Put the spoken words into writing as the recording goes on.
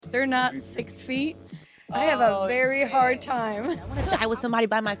they're not 6 feet, I have a very hard time. I want to die with somebody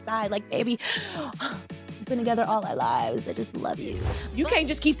by my side. Like, baby, we've been together all our lives. I just love you. You can't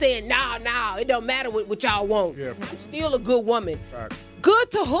just keep saying, nah, it don't matter what y'all want. Yeah. I'm still a good woman. Right.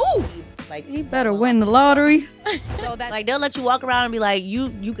 Good to who? Like, He better win the lottery. so that, like, they'll let you walk around and be like, you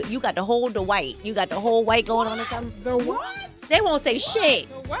got the whole the white. You got the whole white going on or something. The what? They won't say shit.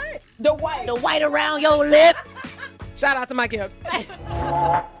 The what? The white. The white around your lip. Shout out to my Gibbs.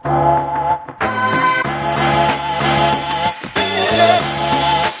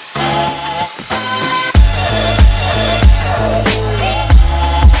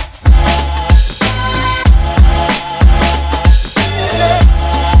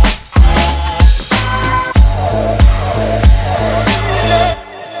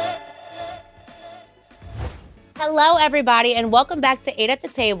 Hello, everybody, and welcome back to 8 at the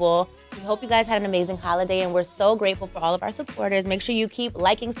Table. We hope you guys had an amazing holiday, and we're so grateful for all of our supporters. Make sure you keep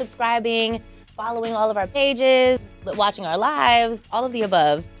liking, subscribing, following all of our pages, watching our lives, all of the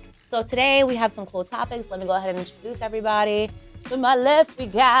above. So today we have some cool topics. Let me go ahead and introduce everybody. To my left, we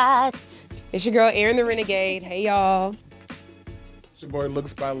got... It's your girl, Erin the Renegade. Hey, y'all. It's your boy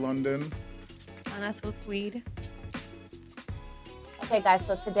Looks by London. Anna So Tweed. Okay, guys,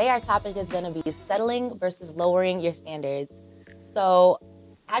 so today our topic is going to be settling versus lowering your standards. So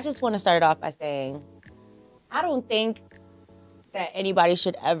I just want to start off by saying I don't think that anybody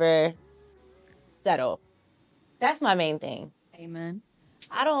should ever settle. That's my main thing. Amen.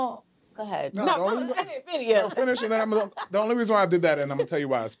 I don't... Go ahead. No, the only reason- I didn't video. No, finish, and then the only reason why I did that, and I'm gonna tell you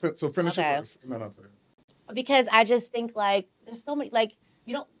why. So finish Okay. it first, and then I'll tell you. Because I just think, like, there's so many... Like,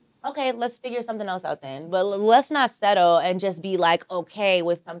 you don't... Okay, let's figure something else out then. But let's not settle and just be, like, okay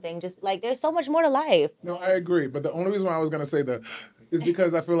with something. Just, like, there's so much more to life. No, I agree. But the only reason why I was gonna say that is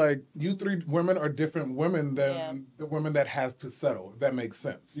because I feel like you three women are different women than the women that have to settle. If that makes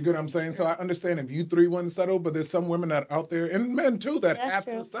sense. You get what I'm saying? So I understand if you three wouldn't settle, but there's some women that out there, and men too, that That's have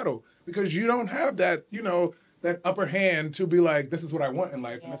true. to settle because you don't have that, that upper hand to be like, this is what I want in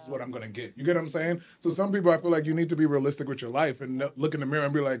life, and this is what I'm gonna get. You get what I'm saying? So some people, I feel like you need to be realistic with your life and look in the mirror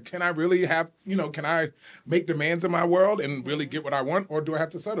and be like, can I really have, can I make demands in my world and really get what I want, or do I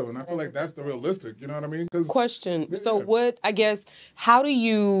have to settle? And I feel like that's the realistic. You know what I mean? 'Cause Question. Yeah. So what's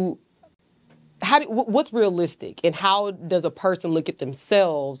realistic, and how does a person look at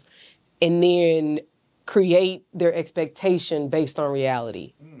themselves and then create their expectation based on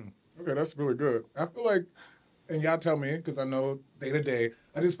reality? Okay, that's really good. I feel like, and y'all tell me, because I know day to day,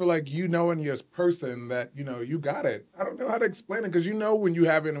 I just feel like in your person that, you got it. I don't know how to explain it, because you know when you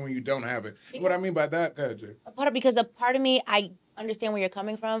have it and when you don't have it. And what I mean by that, go ahead, Jay. Because a part of me, I understand where you're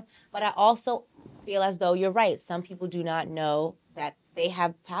coming from, but I also feel as though you're right. Some people do not know that they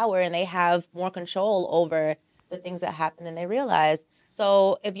have power and they have more control over the things that happen than they realize.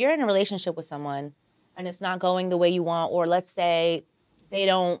 So if you're in a relationship with someone and it's not going the way you want, or let's say they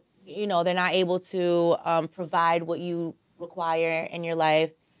don't, they're not able to provide what you require in your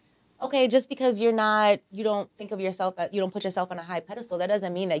life. Okay, just because you don't think of yourself, you don't put yourself on a high pedestal, that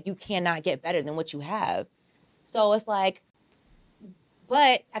doesn't mean that you cannot get better than what you have. So it's like,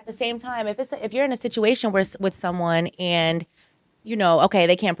 but at the same time, if you're in a situation with someone and, okay,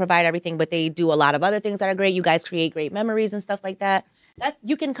 they can't provide everything, but they do a lot of other things that are great. You guys create great memories and stuff like that.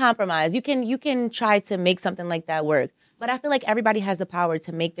 You can compromise. You can try to make something like that work. But I feel like everybody has the power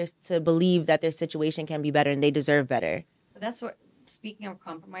to believe that their situation can be better and they deserve better. But that's what, speaking of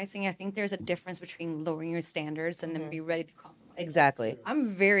compromising, I think there's a difference between lowering your standards and then be ready to compromise. Exactly.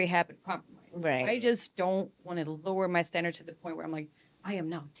 I'm very happy to compromise. Right. I just don't want to lower my standard to the point where I'm like, I am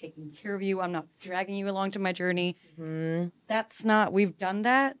now taking care of you. I'm not dragging you along to my journey. That's not, we've done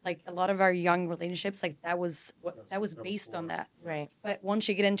that. Like a lot of our young relationships, like that was based on that. Right. But once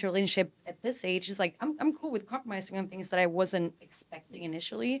you get into a relationship at this age, it's like, I'm cool with compromising on things that I wasn't expecting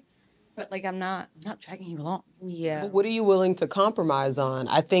initially. But like, I'm not dragging you along. Yeah. But what are you willing to compromise on?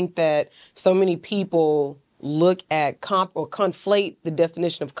 I think that so many people look at or conflate the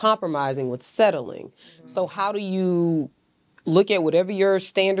definition of compromising with settling. So how do you look at whatever your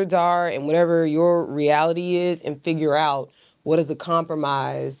standards are and whatever your reality is and figure out what is a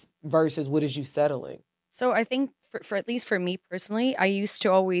compromise versus what is you settling? So I think for at least for me personally, I used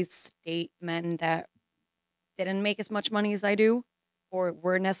to always date men that didn't make as much money as I do or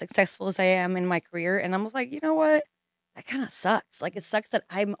weren't as successful as I am in my career. And I was like, you know what? That kind of sucks. Like, it sucks that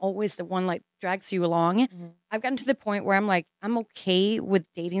I'm always the one like drags you along. I've gotten to the point where I'm like, I'm okay with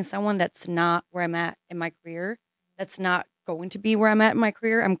dating someone that's not where I'm at in my career. That's not going to be where I'm at in my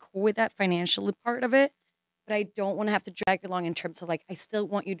career. I'm cool with that financial part of it, but I don't want to have to drag you along in terms of like, I still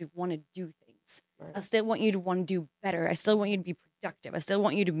want you to want to do things. compromise. I still want you to want to do better. I still want you to be productive. I still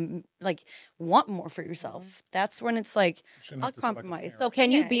want you to like want more for yourself. That's when it's like Shouldn't I'll have to feel like a compromise. parent. So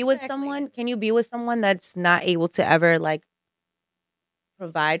can you Yeah, be with exactly. someone? Can you be with someone that's not able to ever like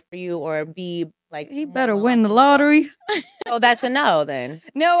provide for you or be like? He more better well win off the than you are? lottery. So that's a no then.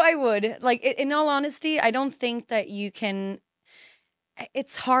 No, I would. Like in all honesty, I don't think that you can.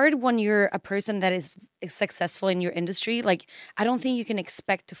 It's hard when you're a person that is successful in your industry. Like I don't think you can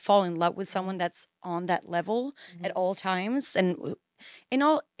expect to fall in love with someone that's on that level at all times. And in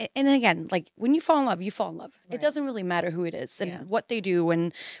all, and again, like when you fall in love, you fall in love. It Right. doesn't really matter who it is and Yeah. what they do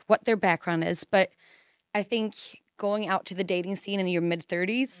and what their background is. But I think going out to the dating scene in your mid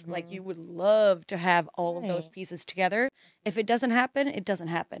 30s, like you would love to have all of those Right. pieces together. If it doesn't happen, it doesn't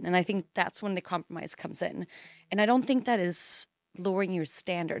happen. And I think that's when the compromise comes in. And I don't think that is lowering your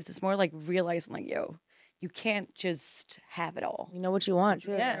standards. It's more like realizing, like, yo, you can't just have it all. You know what you want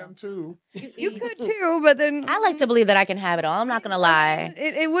too. Yeah. And too. You could too, but then I like to believe that I can have it all. I'm not gonna lie.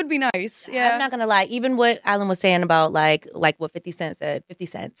 it would be nice. Yeah. I'm not gonna lie. Even what Alan was saying about like what 50 Cent said, 50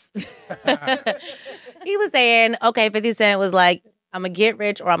 cents. He was saying, okay, 50 Cent was like, I'm gonna get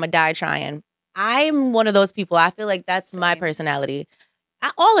rich or I'm gonna die trying. I'm one of those people. I feel like that's my Same. personality.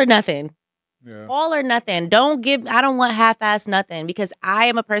 All or nothing. Yeah. All or nothing. I don't want half-ass nothing because I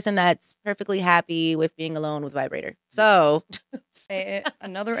am a person that's perfectly happy with being alone with vibrator. So,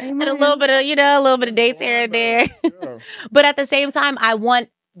 Another and amen. a little bit of, a little bit of dates here and there. Yeah. But at the same time, I want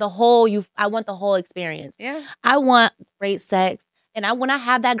the whole experience. Yeah. I want great sex. And when I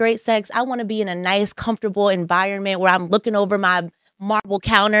have that great sex, I want to be in a nice, comfortable environment where I'm looking over my marble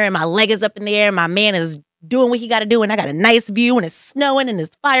counter and my leg is up in the air and my man is doing what he got to do and I got a nice view and it's snowing and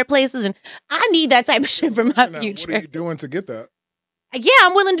there's fireplaces and I need that type of shit for my Now, future. What are you doing to get that? Yeah,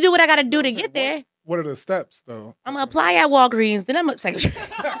 I'm willing to do what I got to do I'm to saying, get there. What are the steps, though? I'm going to apply at Walgreens. Then I'm going to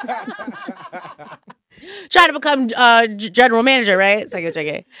try to become general manager, right?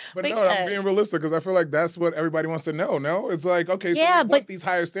 Secretary. But But no, yeah. I'm being realistic because I feel like that's what everybody wants to know. No, it's like, okay, so Yeah, we but want these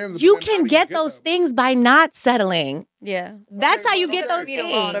higher standards. You but then how can do you get those them? things by not settling. Yeah. That's how you Okay, get but those meet a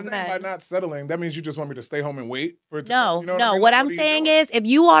lot things. of By men. not settling, that means you just want me to stay home and wait for it to No, you know no. I mean? What Like, I'm are you saying doing? is, if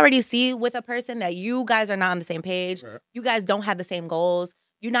you already see with a person that you guys are not on the same page, Right. you guys don't have the same goals.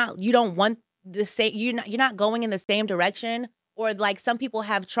 You don't want the same. You're not going in the same direction. Or like some people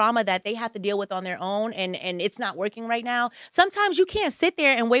have trauma that they have to deal with on their own, and it's not working right now. Sometimes you can't sit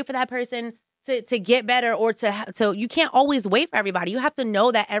there and wait for that person to get better, or to you can't always wait for everybody. You have to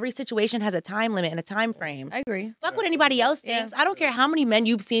know that every situation has a time limit and a time frame. I agree. Fuck what anybody else Yeah. thinks. I don't care how many men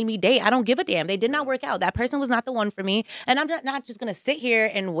you've seen me date. I don't give a damn. They did not work out. That person was not the one for me. And I'm not just going to sit here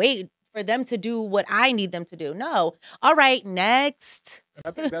and wait for them to do what I need them to do. No. All right, next. And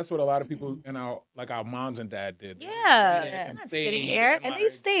I think that's what a lot of people in our moms and dad did. They Yeah. waited and I'm not stayed sitting here. And they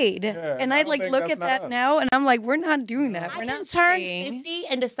like- stayed. Yeah, and I I'd don't like think look that's at not that us. now and I'm like, we're not doing that. I We're can not turn staying. 50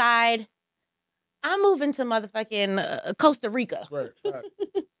 and decide I'm moving to motherfucking Costa Rica. Right. right.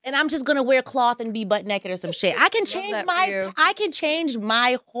 And I'm just gonna wear cloth and be butt naked or some shit. I can change that for you. I can change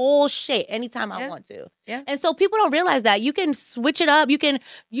my whole shit anytime I Yeah. want to. Yeah. And so people don't realize that you can switch it up. You can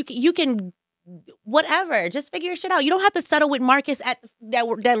whatever. Just figure your shit out. You don't have to settle with Marcus that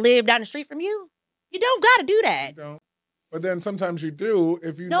live down the street from you. You don't got to do that. You don't. But then sometimes you do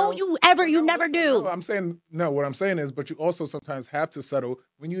if you No, know. you No, never listen, do. No, I'm saying no. What I'm saying is, but you also sometimes have to settle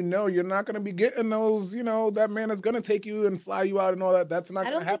when you know you're not going to be getting those. You know that man is going to take you and fly you out and all that. That's not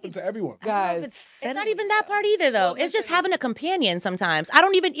I going don't to think happen to it's- everyone. I don't know if Guys, it's It's not even that part either, though. Well, It's just listen. having a companion sometimes.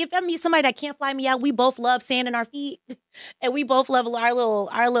 If I meet somebody that can't fly me out, we both love sand in our feet. And we both love our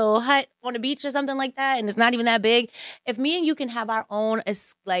little hut on the beach or something like that. And it's not even that big. If me and you can have our own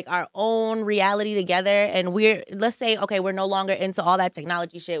reality together, and let's say, okay, we're no longer into all that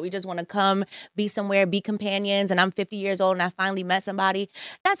technology shit. We just want to come be somewhere, be companions. And I'm 50 years old and I finally met somebody.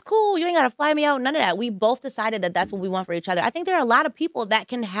 That's cool. You ain't got to fly me out. None of that. We both decided that that's what we want for each other. I think there are a lot of people that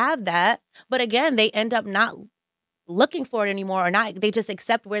can have that. But again, they end up not looking for it anymore, or not. They just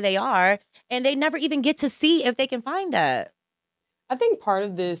accept where they are, and they never even get to see if they can find that. I think part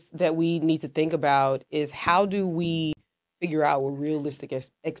of this that we need to think about is how do we figure out what realistic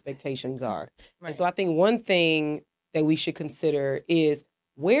expectations are. And so I think one thing that we should consider is,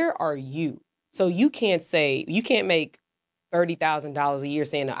 where are you? So you can't make $30,000 a year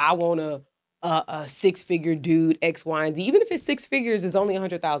saying, I want a six-figure dude, X, Y, and Z. Even if it's six figures, it's only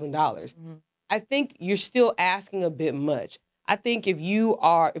 $100,000. Mm-hmm. I think you're still asking a bit much. I think if you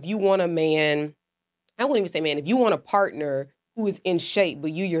want a man, I wouldn't even say man, if you want a partner who is in shape,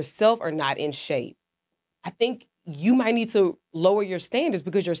 but you yourself are not in shape, I think you might need to lower your standards,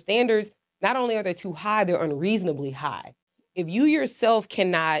 because your standards, not only are they too high, they're unreasonably high. If you yourself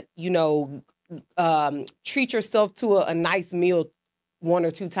cannot, treat yourself to a nice meal 1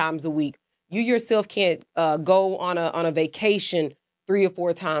 or 2 times a week. You yourself can't go on a vacation 3 or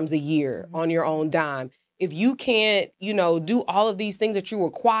 4 times a year on your own dime. If you can't, do all of these things that you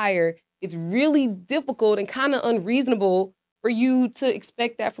require, it's really difficult and kind of unreasonable for you to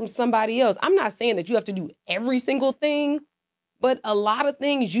expect that from somebody else. I'm not saying that you have to do every single thing, but a lot of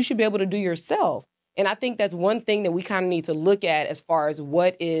things you should be able to do yourself. And I think that's one thing that we kind of need to look at as far as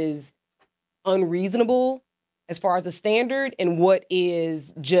what is unreasonable as far as the standard and what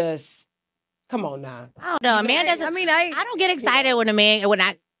is just, come on now. I don't know. A man doesn't. I I don't get excited when a man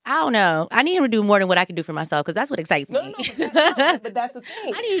I don't know. I need him to do more than what I can do for myself because that's what excites me. No, but that's the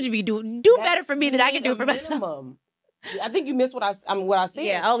thing. I need you to be do better for me than I can do for myself. Minimum. I think you missed what I said.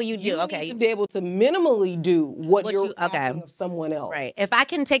 Yeah. Oh, you do. Okay. Need to be able to minimally do what you're okay. asking of someone else. Right. If I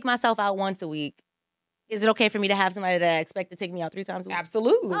can take myself out once a week, is it okay for me to have somebody that I expect to take me out 3 times a week?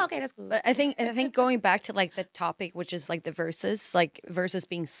 Absolutely. Oh, okay, that's cool. But I think going back to like the topic, which is like the versus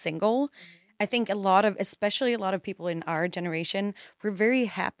being single. I think especially a lot of people in our generation, we're very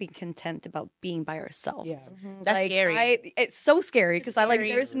happy and content about being by ourselves. Yeah. Mm-hmm. That's Like, scary. It's so scary because scary.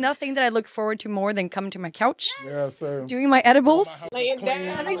 there's nothing that I look forward to more than coming to my couch, Yeah, so. doing my edibles, Laying down.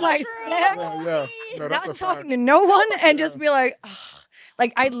 having my snacks, Yeah. No, that's not a talking fact. to no one, and just be like,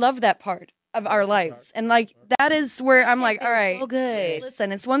 like I love that part of our lives, and like that is where I'm like, all right, so good.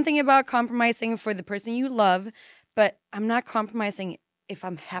 listen, it's one thing about compromising for the person you love, but I'm not compromising if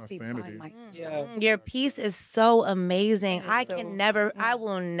I'm happy by sanity. myself. Yeah. Your peace is so amazing. I so- can never, I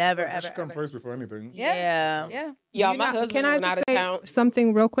will never, That ever. should come ever- first before anything. Yeah. Yeah. Y'all, my husband Can I went out of just say town.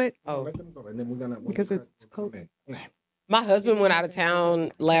 something real quick? Oh, Because it's cold. my husband went out of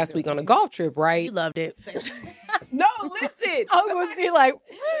town last week on a golf trip, right? You loved it. No, listen. I would be like,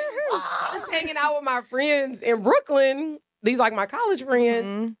 I was hanging out with my friends in Brooklyn. These like my college friends.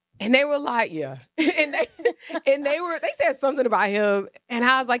 Mhm. And they were like, yeah. and they said something about him. And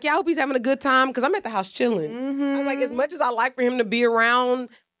I was like, yeah, I hope he's having a good time because I'm at the house chilling. I was like, as much as I like for him to be around,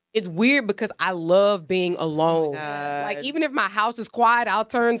 it's weird because I love being alone. God. Like, even if my house is quiet, I'll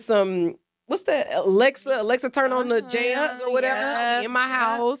turn some, what's the Alexa turn on the jams or whatever. I'll be in my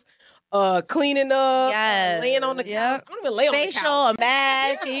house, cleaning up, Yes. laying on the couch. I don't even lay on Facial, the couch. a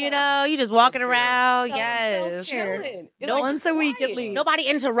mask, you just walking around. Yes. Chilling. It's No, like once a week at quiet. least. Nobody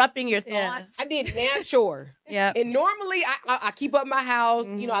interrupting your Yeah. thoughts. I did now chore. yeah. And normally I keep up my house.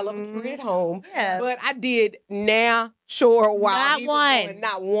 I love to create at home. Yeah. But I did now chore while Not he was one. going,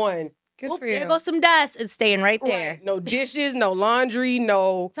 not one. Good Oop, for you. there goes some dust. It's staying right there. Right. No dishes, no laundry,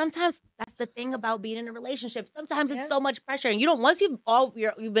 no. Sometimes that's the thing about being in a relationship. Sometimes Yeah. it's so much pressure, and you don't. Once you've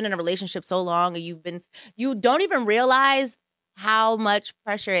been in a relationship so long, and you don't even realize how much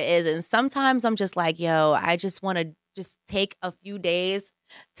pressure it is. And sometimes I'm just like, yo, I just want to just take a few days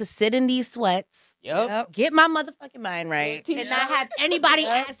to sit in these sweats, Yep. get my motherfucking mind right, Yeah, and not have anybody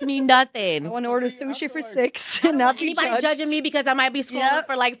ask me nothing. I want to order sushi for 6 and not be Anybody judged. judging me because I might be scrolling Yep.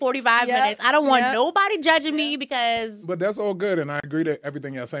 for like 45 Yep. minutes. I don't want Yep. nobody judging me because But that's all good, and I agree to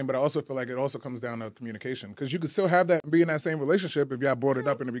everything you're saying. But I also feel like it also comes down to communication, because you could still have that and be in that same relationship if y'all brought it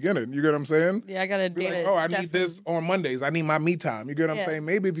up in the beginning. You get what I'm saying? Yeah, I gotta Be date like, it. oh, I need this on Mondays. I need my me time. You get what I'm Yeah. saying?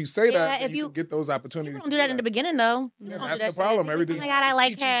 Maybe if you say Yeah, that, then if you you- can get those you opportunities. don't do that in the beginning though. You Yeah, don't that's do the that problem. shit. Everything's Oh my god, I just like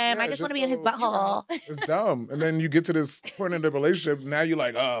peachy. him. Yeah, I it's just want to just be in his so- butthole. It's dumb. And then you get to this point in the relationship, now you're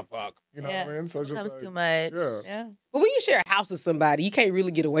like, oh, fuck. You know Yeah. what I mean? So it's That just was like, too much. Yeah. Yeah. But when you share a house with somebody, you can't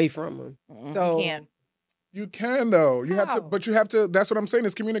really get away from them. So You can't. You can, though. You have How? to, but you have to, that's what I'm saying,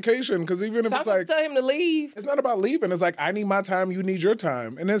 it's communication. Because even if So I'm it's supposed like, to tell him to leave. it's not about leaving. It's like, I need my time, you need your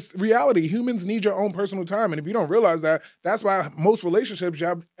time. And it's reality. Humans need your own personal time. And if you don't realize that, that's why most relationships,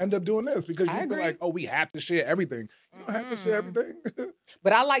 y'all end up doing this. Because you I feel agree. like, oh, we have to share everything. You don't have to share everything.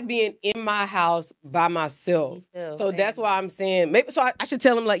 But I like being in my house by myself. Me too. So that's why I'm saying, maybe. So I should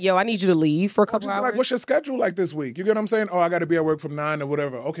tell him like, yo, I need you to leave for a Or couple just be hours. like, what's your schedule like this week? You get what I'm saying? Oh, I got to be at work from 9 or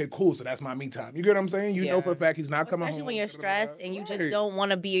whatever. Okay, cool. So that's my me time. You get what I'm saying? You know Yeah. for a fact he's not coming Especially home. when you're da-da-da-da. stressed and you just Right. don't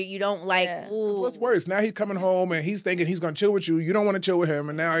want to be, you don't like, Yeah. ooh. 'Cause what's worse? Now he's coming home and he's thinking he's gonna chill with you. You don't want to chill with him,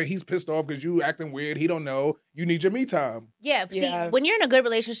 and now he's pissed off because you acting weird. He don't know. You need your me time. Yeah, see, Yeah. when you're in a good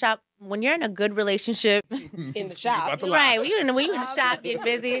relationship, In the shop. About to lie. right? When you're in the shop, getting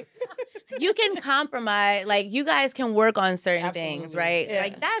busy, you can compromise. Like you guys can work on certain things, Absolutely. right? Yeah.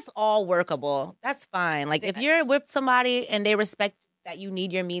 Like that's all workable. That's fine. Like if you're with somebody and they respect that you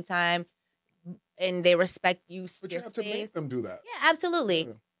need your me time, and they respect you, But your you have to space. make them do that. Yeah, absolutely.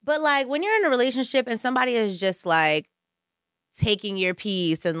 Yeah. But like when you're in a relationship and somebody is just like taking your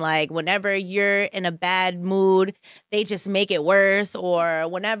piece and like whenever you're in a bad mood, they just make it worse, or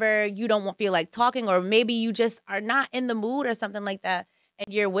whenever you don't feel like talking, or maybe you just are not in the mood or something like that.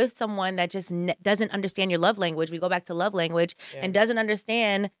 and you're with someone that just doesn't understand your love language. We go back to love language and doesn't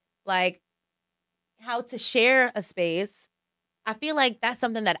understand like how to share a space. I feel like that's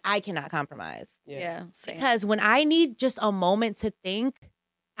something that I cannot compromise. Yeah, same. Because when I need just a moment to think,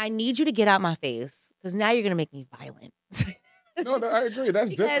 I need you to get out my face because now you're gonna make me violent. No, I agree. That's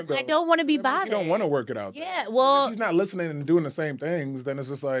Because different. Though. I don't want to be That means bothered. He don't want to work it out. Yeah, Though. well, If he's not listening and doing the same things, then it's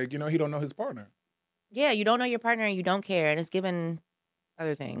just like, he don't know his partner. yeah, you don't know your partner and you don't care, and it's given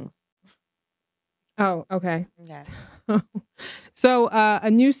other things. Oh, okay. Okay. So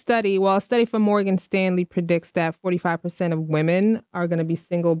a new study, a study from Morgan Stanley predicts that 45% of women are going to be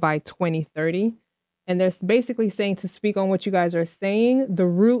single by 2030. And they're basically saying, to speak on what you guys are saying, the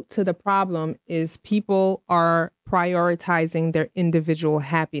root to the problem is people are prioritizing their individual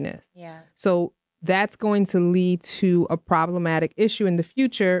happiness. Yeah. So that's going to lead to a problematic issue in the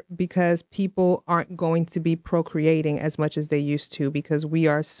future because people aren't going to be procreating as much as they used to because we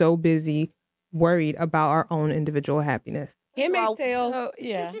are so busy worried about our own individual happiness. Handmaid's Tale. Oh,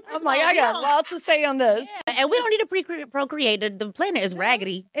 yeah. First I'm of like, all, I we got don't- lots to say on this. And we don't need to procreate. The planet is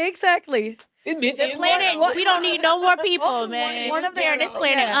raggedy. Exactly. This bitch The is planet, wild. we don't need no more people, Also, man. one of the- tearing this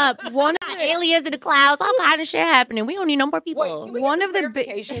planet yeah. up. One Aliens in the clouds, all kind of shit happening. We don't need no more people. Wait, can we One get of some the big-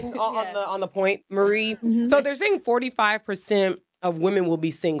 clarification on the point, Marie? Mhm. So they're saying 45% of women will be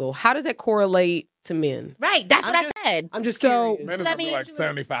single. How does that correlate to men? Right, that's I'm what just- I said. I'm just So- curious. Men is that something mean like you-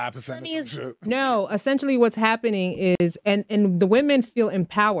 75% that or some means- shit. No, essentially what's happening is, and the women feel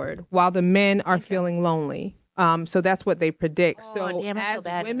empowered while the men are feeling lonely. So that's what they predict. Oh, So damn, I feel as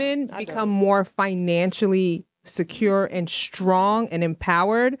bad now. women I become don't. more financially secure and strong and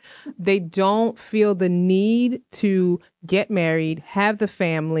empowered, they don't feel the need to get married, have the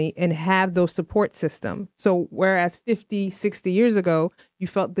family, and have those support system. So whereas 50, 60 years ago, you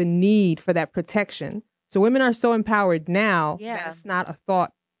felt the need for that protection. So women are so empowered now Yeah. that it's not a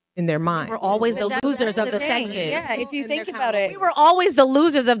thought in their mind. We're always the But losers that's of the thing. sexes. Yeah, if you And they're think about kinda it. We were always the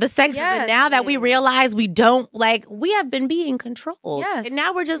losers of the sexes, Yes. and now that we realize we don't, like, we have been being controlled. Yes, And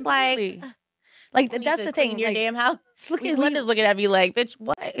now we're just completely. like, Like, that's the thing. Your Like, damn house. Look we- at we- Linda's looking at me like, bitch,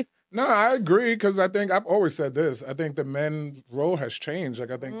 what? No, I agree because I think I've always said this. I think the men's role has changed.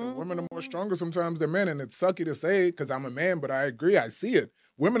 Like I think the women are more stronger sometimes than men, and it's sucky to say because I'm a man, but I agree. I see it.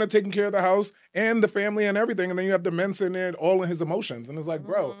 Women are taking care of the house and the family and everything, and then you have the men sitting there all in his emotions, and it's like,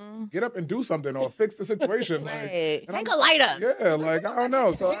 bro, get up and do something or fix the situation. Like, Right. and Hang I'm- a lighter. yeah, like I don't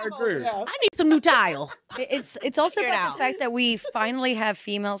know. So I agree. I need some new tile. It's also Figure it about out. the fact that we finally have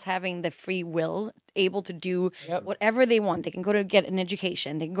females having the free will, able to do Yep. whatever they want. They can go to get an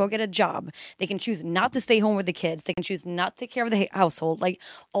education. They can go get a job. They can choose not to stay home with the kids. They can choose not to take care of the household. Like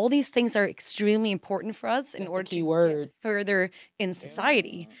all these things are extremely important for us in That's the order key to word. get further in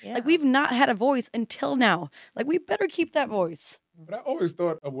society. Yeah. Like we've not had a voice until now. Like we better keep that voice. But I always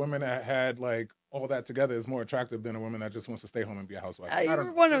thought a woman that had like all that together is more attractive than a woman that just wants to stay home and be a housewife. I don't You're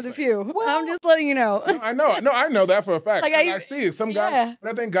know, one of just the saying. few. I'm just letting you know. No, I know. No, I know that for a fact. Like, Like, I- I see some guys, yeah.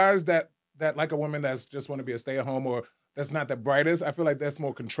 but I think guys that like a woman that's just want to be a stay at home or that's not the brightest. I feel like that's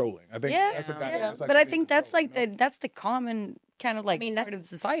more controlling. I think Yeah, that's a guy. yeah. That just likes But to I be think that's controlled, like that's the common kind of like mean, that's- part of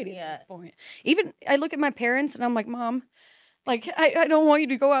society yeah. at this point. Even I look at my parents and I'm like, Mom, like I don't want you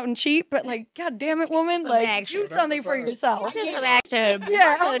to go out and cheat, but like, God damn it, woman, Some like action. do That's something the for fact. yourself. Just some action.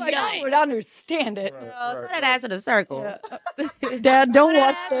 Yeah, Bust a I'm like, I nut. would understand it. Right, Girl, right, throw that right. ass in a circle. Yeah. Dad, don't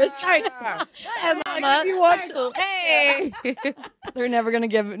watch this. Sorry. Go ahead, mama. You watch Circle. Hey. They're never gonna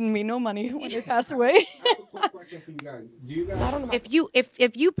give me no money when they pass away. Quick question for you guys. Do you guys? I don't know.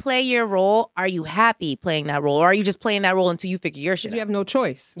 If you play your role, are you happy playing that role, or are you just playing that role until you figure your shit You out? have no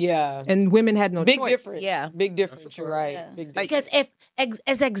choice, Yeah. and women had no Big choice. difference. Yeah. Big difference. That's a You're fact. right. Yeah. Big difference. Because if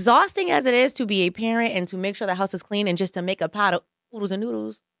as exhausting as it is to be a parent and to make sure the house is clean and just to make a pot of oodles and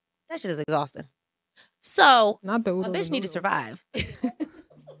noodles, that shit is exhausting. So Not the a bitch need to survive.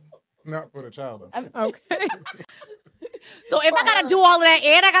 Not for the child. though. Okay. So if I gotta do all of that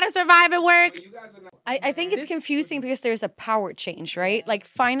and I gotta survive at work, I think it's confusing because there's a power change, right? Like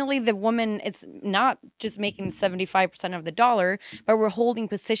finally the woman, it's not just making 75% of the dollar, but we're holding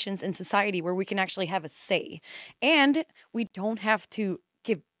positions in society where we can actually have a say. And we don't have to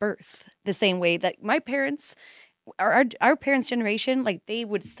give birth the same way that my parents, our parents' generation, like they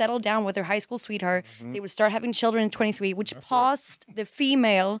would settle down with their high school sweetheart. They would start having children in 23, which paused the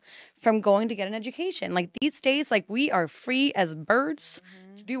female from going to get an education. Like these days, like we are free as birds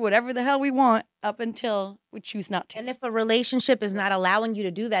to do whatever the hell we want up until we choose not to. and if a relationship is not allowing you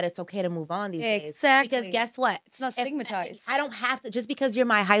to do that, it's okay to move on these days. Exactly. Because guess what? It's not stigmatized. I don't have to, just because you're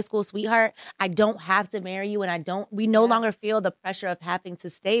my high school sweetheart, I don't have to marry you, and we no longer Yes. feel the pressure of having to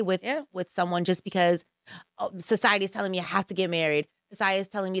stay with Yeah. someone just because society is telling me I have to get married. Society is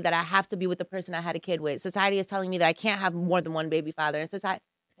telling me that I have to be with the person I had a kid with. Society is telling me that I can't have more than one baby father. And society.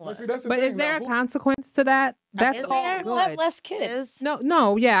 Well, see, that's the But thing. is there Now, a consequence to that? That's Is all there? People have good. less kids.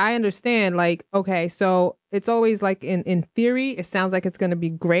 No, yeah, I understand. Like, okay, so it's always like in theory, it sounds like it's gonna be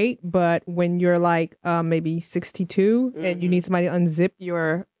great, but when you're like maybe 62 and you need somebody to unzip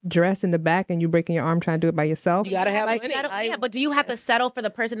your dress in the back and you're breaking your arm trying to do it by yourself. You gotta have Like, money. Yeah, but do you have to settle for the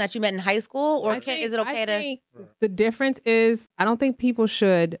person that you met in high school, or is it okay I to? think the difference is I don't think people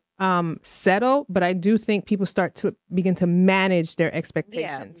should settle, but I do think people start to begin to manage their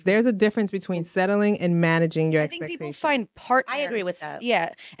expectations. There's a difference between settling and managing your I think expectations. people find partners. I agree with that.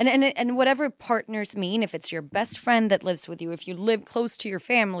 Yeah, and whatever partners mean, if it's your best friend that lives with you, if you live close to your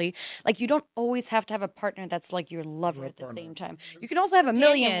family, like you don't always have to have a partner that's like your lover at the same time. You can also have a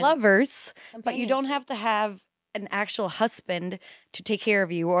million Companion. lovers, but you don't have to have an actual husband to take care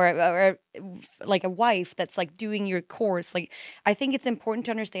of you, or like a wife that's like doing your chores. Like, I think it's important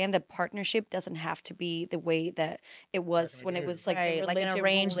to understand that partnership doesn't have to be the way that it was when it was like the Right, like an religion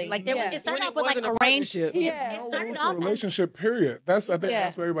arranged, ruling. like there was, Yeah. it started When off it with like wasn't a arranged. partnership. Yeah. It no started rule to off a as relationship. Period. I think Yeah.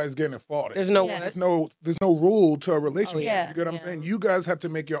 that's where everybody's getting it faulted. There's no Yeah. There's no rule to a relationship. Yeah. You get what I'm saying? You guys have to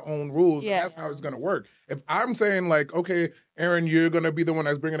make your own rules. Yeah. And that's how it's going to work. If I'm saying like, okay, Aaron, you're going to be the one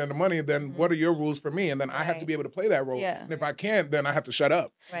that's bringing in the money, then what are your rules for me? And then I have to be able to play that role. Yeah. And if I can't, then I have to shut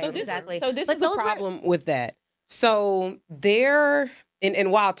up. right, exactly. So this But is the those were- problem with that. So there,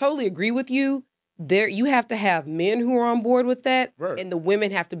 and while I totally agree with you, there you have to have men who are on board with that, Right. and the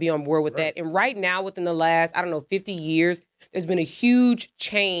women have to be on board with Right. that. And right now, within the last, 50 years, there's been a huge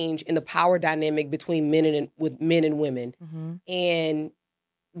change in the power dynamic between men and women, and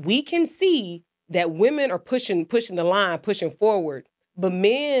we can see that women are pushing the line, pushing forward, but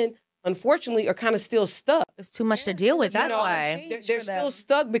men, unfortunately, are kind of still stuck. It's too much to deal with. You That's know, why. they're still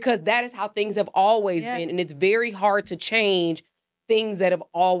stuck because that is how things have always Yeah. been, and it's very hard to change things that have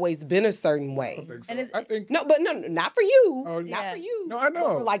always been a certain I way. don't think so. And it's- I think No, not for you. Oh, Not yeah. for you. No, I know.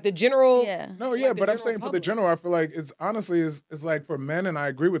 But for like the general. Yeah. No, yeah, like the but I'm general saying for the public. general, I feel like it's honestly is like for men, and I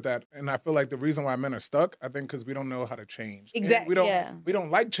agree with that. And I feel like the reason why men are stuck, I think, because we don't know how to change. And Exactly. Yeah. we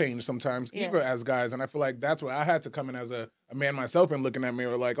don't like change sometimes, Yeah. either as guys. And I feel like that's where I had to come in as a man myself and looking at me,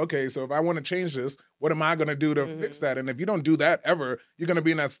 or like, okay, so if I want to change this, what am I going to do to fix that? And if you don't do that ever, you're going to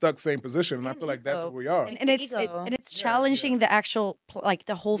be in that stuck same position. And I feel like that's ego. where we are. And it's Ego. and it's challenging the actual like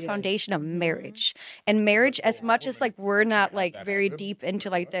the whole foundation of marriage. And marriage, as much as like we're not like very deep into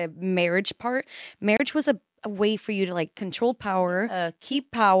like the marriage part, marriage was a way for you to like control power,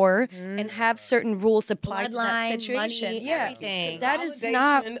 keep power, and have certain rules applied to that Bloodline, situation. money, Yeah, everything. that is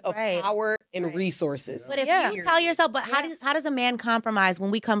not Consolidation of right. power and resources. But if Yeah. you tell yourself, but how does a man compromise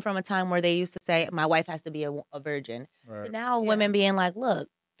when we come from a time where they used to say my wife has to be a virgin? Right. So now women being like, look,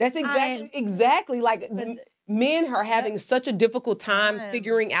 That's exactly like men are having such a difficult time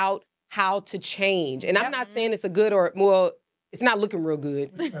figuring out how to change. And I'm not saying it's a good it's not looking real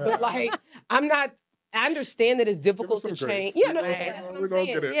good. But like I understand that it's difficult to some grace. change. Yeah, no, Right. that's what We're I'm gonna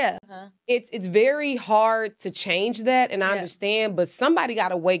saying. get it. yeah. It's very hard to change that, and I Yeah. understand, but somebody got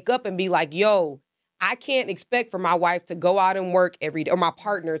to wake up and be like, yo, I can't expect for my wife to go out and work every day, or my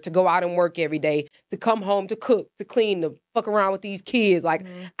partner to go out and work every day, to come home to cook, to clean, to fuck around with these kids. Like,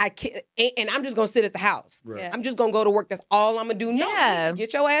 I can't, and I'm just gonna sit at the house. Right. Yeah. I'm just gonna go to work. That's all I'm gonna do. No, Yeah.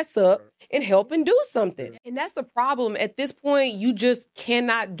 get your ass up and help and do something. And that's the problem. At this point, you just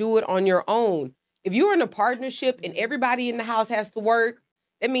cannot do it on your own. If you're in a partnership and everybody in the house has to work,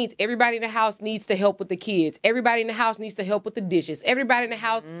 that means everybody in the house needs to help with the kids. Everybody in the house needs to help with the dishes. Everybody in the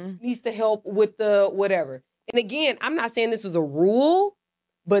house needs to help with the whatever. And again, I'm not saying this is a rule,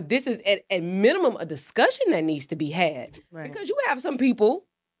 but this is at minimum a discussion that needs to be had. Right. Because you have some people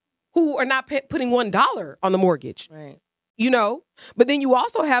who are not putting $1 on the mortgage. right. You know, but then you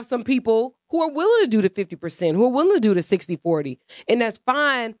also have some people who are willing to do the 50%, who are willing to do the 60-40. And that's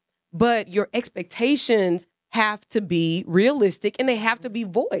fine, but your expectations have to be realistic and they have to be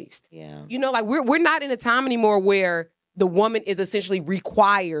voiced. Yeah. You know, like we're not in a time anymore where the woman is essentially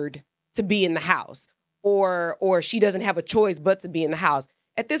required to be in the house or she doesn't have a choice but to be in the house.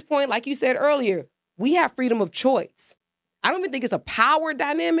 At this point, like you said earlier, we have freedom of choice. I don't even think it's a power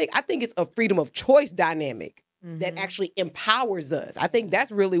dynamic. I think it's a freedom of choice dynamic that actually empowers us. I think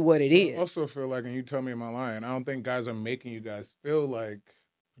that's really what it I is. also feel like, and you tell me am I lying, I don't think guys are making you guys feel like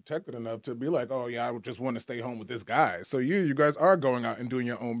protected enough to be like, oh yeah, I would just want to stay home with this guy. So you guys are going out and doing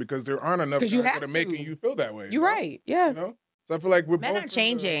your own because there aren't enough 'Cause guys you that have are making to. you feel that way. You're right. Yeah. You know? So I feel like we're Men both are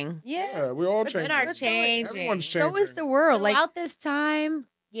changing. Yeah. Yeah, we're all Men changing. are changing. Everyone's changing. So is the world. Like Throughout this time,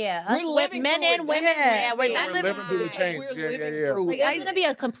 Yeah, We're us living men through it. and women. Yeah. we're, Yeah, that's we're living through the change. We're Yeah, living yeah. through Like, it. It's gonna be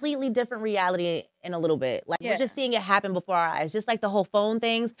a completely different reality in a little bit. Like we're Yeah. just seeing it happen before our eyes. Just like the whole phone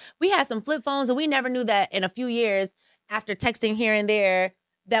things. We had some flip phones, and we never knew that in a few years, after texting here and there,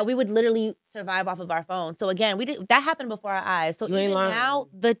 that we would literally survive off of our phone. So again, that happened before our eyes. So You ain't even lying. now,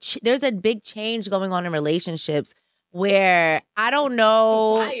 there's a big change going on in relationships where I don't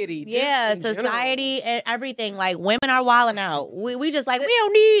know. Society, just Yeah, in general. society and everything. Like women are wilding out. We just like we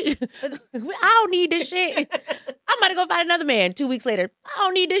don't need. I don't need this shit. I'm about to go find another man. 2 weeks later, I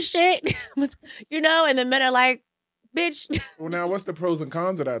don't need this shit. And the men are like, bitch, Well, now what's the pros and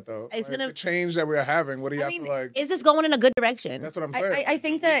cons of that though? It's Like, gonna- the change that we're having. What do you I feel mean, like? is this going in a good direction? That's what I'm I- saying. I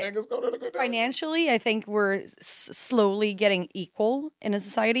think Do you that think it's going in a good direction? financially, I think we're slowly getting equal in a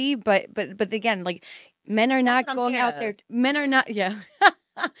society, but again, like men are not what I'm going scared out of. there. Men are not. Yeah.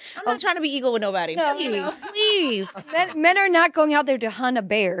 I'm not trying to be equal with nobody. No, please, no. please. Men are not going out there to hunt a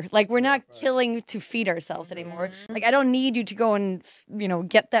bear. Like we're not killing to feed ourselves anymore. Like I don't need you to go and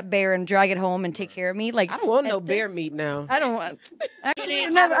get that bear and drag it home and take care of me. Like I don't want no at bear this- meat now. I don't want. Actually,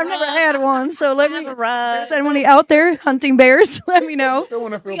 Have I've a never rug. had one. So let Have me. a rug. Is anyone out there hunting bears? Let me know. Still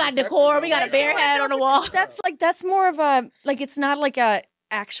wanna feel We got protected, decor. though. We got a bear head on the wall. That's more of a like. It's not like a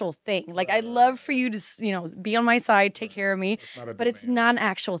actual thing. Like I'd love for you to be on my side, take care of me, not a but it's demand. not an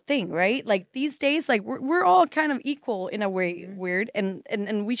actual thing, right? Like these days, like we're all kind of equal in a way, weird, and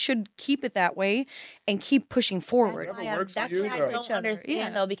we should keep it that way and keep pushing forward. Whatever why works for that's you, what I though. don't Each other, understand yeah.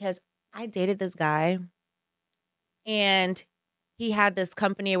 though, because I dated this guy, and he had this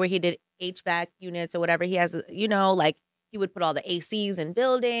company where he did HVAC units or whatever. He has, like he would put all the ACs in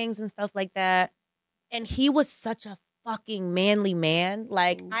buildings and stuff like that. And he was such a fucking manly man.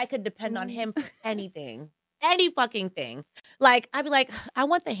 Like I could depend on him for anything. Any fucking thing. Like, I'd be like, I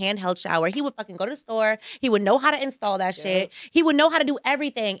want the handheld shower. He would fucking go to the store. He would know how to install that shit. He would know how to do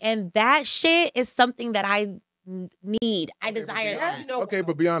everything. And that shit is something that I need. I desire that. Okay,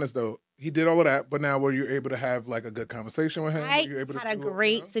 but be honest though. He did all of that, but now were you able to have like a good conversation with him? I Were you able to had a do it,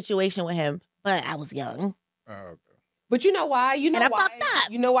 great situation with him, but I was young. Oh, okay. But you know why? You know And I why? fucked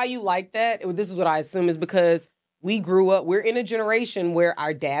up. You know why you like that? This is what I assume is because we grew up. We're in a generation where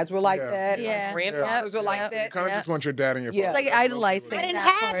our dads were like Yeah. that. Yeah. Our grandfathers were like Yep. that. You kind of Yeah. just want your dad and your Yeah. father. It's like That's what I'm idolizing. I feeling. didn't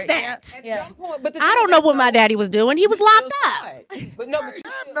that have part. that. At Yeah. some point, but the I thing don't is know that, what my though, daddy was doing. He was you locked still up. saw it. But no, but you I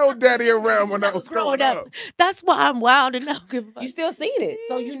had still, no daddy around when I was Growing growing up. That's why I'm wild and don't give a fuck. you still seen it,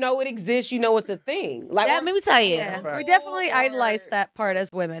 so you know it exists. You know it's a thing. Like Let me tell you. Yeah, Right. we definitely idolize that part as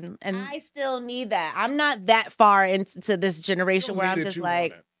women, and I still need that. I'm not that far into this You generation don't where need I'm it, just you want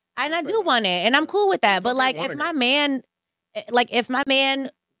like, it. and I Say do that. want it, and I'm cool with that. It's But okay like, wanting if my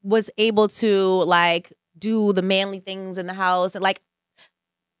man was able to like do the manly things in the house, and like,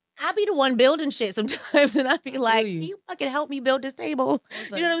 I'd be the one building shit sometimes, and I'd be like, you. can you fucking help me build this table? It's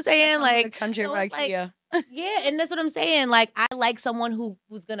You know what I'm saying? Like, country so by it's like- IKEA. Yeah, and that's what I'm saying. Like, I like someone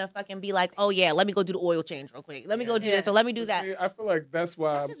who's gonna fucking be like, oh yeah, let me go do the oil change real quick. Let me go do this, or let me do But that. see, I feel like that's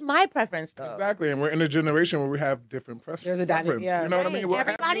why. That's just my preference, though. Exactly, and we're in a generation where we have different There's a dynamic, preference. yeah. You know what I Right. mean? We'll have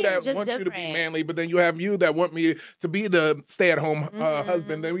Everybody you that is just want you to be different. manly, but then you have you that want me to be the stay-at-home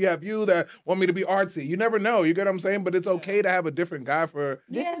husband. Then we have you that want me to be artsy. You never know. You get what I'm saying? But it's okay to have a different guy for.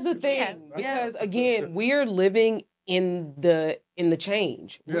 This is the thing Yeah. because again, we're living in the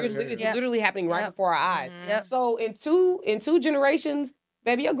change. Yeah, It's yeah. literally happening right Yep. before our eyes. Yep. So in two generations,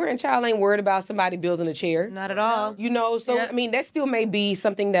 baby, your grandchild ain't worried about somebody building a chair. Not at all. You know, so Yeah. I mean, that still may be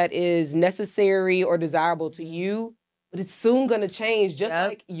something that is necessary or desirable to you, but it's soon gonna change, just Yep.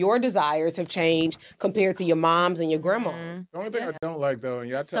 like your desires have changed compared to your mom's and your grandma's. The only thing I don't like though, and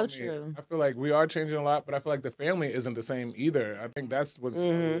y'all So tell me, true. I feel like we are changing a lot, but I feel like the family isn't the same either. I think that's what's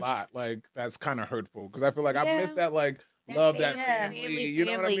a lot. Like that's kind of hurtful because I feel like I Yeah. miss that like love, that Yeah. family. You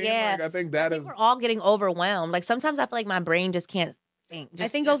know what I Family, mean? yeah. Like I think that is. We're all getting overwhelmed. Like sometimes I feel like my brain just can't think. I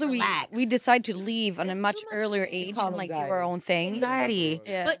Just- think just also relax. we decide to leave on a It's much too much. earlier It's age called and like do anxiety. our own thing. anxiety.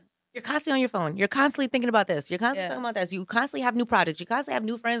 Yeah. But you're constantly on your phone. You're constantly thinking about this. You're constantly Yeah. talking about this. You constantly have new projects. You constantly have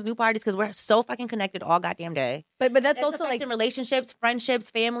new friends, new parties because we're so fucking connected all goddamn day. But that's It's also like, affecting relationships, friendships,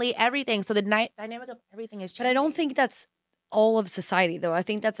 family, everything. So the dynamic of everything is changing. but I don't think that's all of society though. I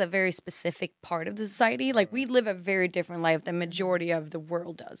think that's a very specific part of the society. Like we live a very different life than majority of the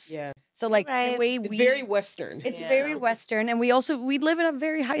world does. Yeah. So like Right. the way It's we very Western. It's Yeah. very Western, and we live in a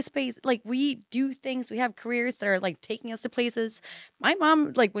very high space. Like we do things, we have careers that are like taking us to places. My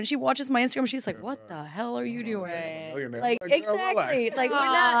mom, like when she watches my Instagram, she's like, "What the hell are you doing?" Millionaire. Like I'm girl, exactly, relax. like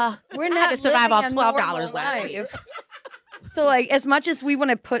Aw, we're I not had to survive living off a $12 normal last week. life. So, like, as much as we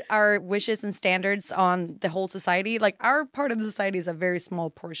want to put our wishes and standards on the whole society, like, our part of the society is a very small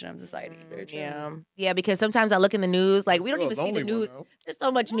portion of society. Yeah, because sometimes I look in the news, like, we don't You're a even see the lonely one, news. though. There's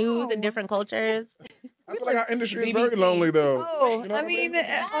so much news in No. different cultures. I feel like our industry is BBC. very lonely, though. Oh, You know I what mean, on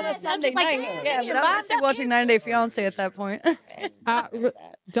a I'm Sunday just like, night. damn, Yeah, they but can I'm vibe honestly up watching 90 Day Fiance at that point.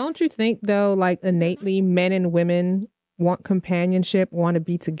 Don't you think though, like innately, men and women want companionship, want to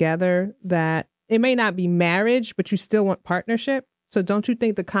be together? That it may not be marriage, but you still want partnership. So don't you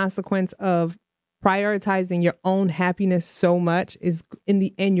think the consequence of prioritizing your own happiness so much is in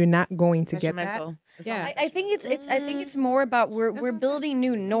the end you're not going to get that? Detrimental. Yeah. I think it's more about we're building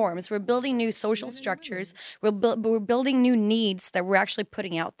new norms, we're building new social structures, we're building new needs that we're actually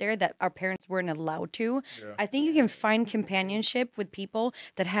putting out there that our parents weren't allowed to. Yeah. I think you can find companionship with people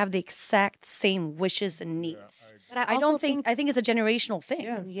that have the exact same wishes and needs. But I also don't think I think it's a generational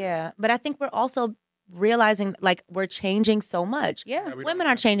thing. Yeah, but I think we're also realizing like we're changing so much. Yeah. we don't Women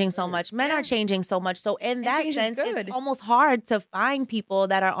are have to changing say so it. much. Men are changing so much. So in that change is sense, good. it's almost hard to find people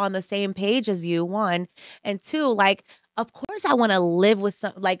that are on the same page as you. One and two, like of course I want to live with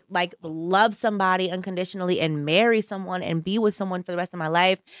some like love somebody unconditionally and marry someone and be with someone for the rest of my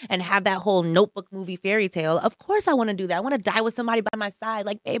life and have that whole Notebook movie fairy tale. Of course I want to do that. I want to die with somebody by my side.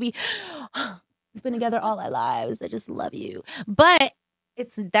 Like, baby, we've been together all our lives. I just love you. But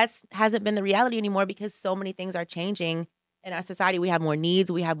that's hasn't been the reality anymore because so many things are changing in our society. We have more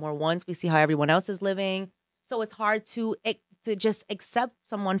needs, we have more wants, we see how everyone else is living. So it's hard to just accept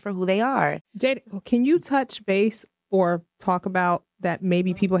someone for who they are. Jade, can you touch base or talk about that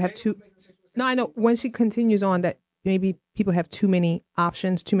maybe people have too... No, I know when she continues on that maybe people have too many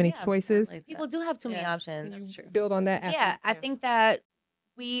options, too many choices. People do have too many options. That's true. Build on that. Yeah, I think that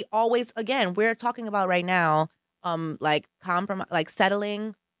we always, again, we're talking about right now, like compromise, like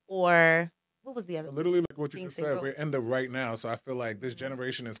settling, or what was the other? Literally, like what you Being just said, single. we're in the right now. So I feel like this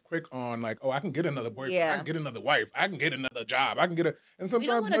generation is quick on like, oh, I can get another boyfriend, Yeah. I can get another wife, I can get another job, I can get a. And You sometimes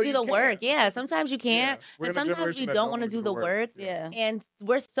don't want to no, do you the can't. work. Yeah, sometimes you can't, We're and in a sometimes generation you that don't want to do the work. Yeah. And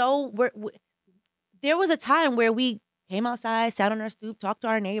there was a time where we came outside, sat on our stoop, talked to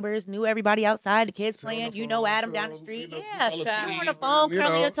our neighbors, knew everybody outside, the kids Sit on the playing, you know, phone, Adam chill, down the street. you know, Yeah. fall You were on the asleep, phone, you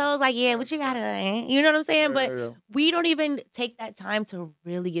curling your know. toes, like, yeah, what you got to, you know what I'm saying? But Yeah. we don't even take that time to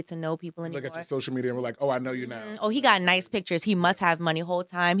really get to know people Look anymore. at your social media and we're like, oh, I know you now. Mhm. Oh, he got nice pictures. He must have money whole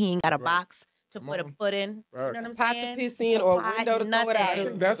time. He ain't got a Right. box to Come put a on. foot in. Right. You know what I'm Pot to saying? piss in or a pot, window to throw it out.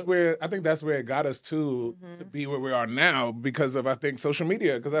 I think that's where it got us to be where we are now because of I think social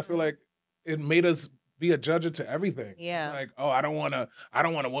media because I feel like it made us be a judge to everything. Yeah. It's like, oh, I don't want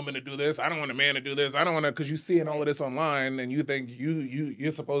a woman to do this. I don't want a man to do this. I don't want to because you see all of this online and you think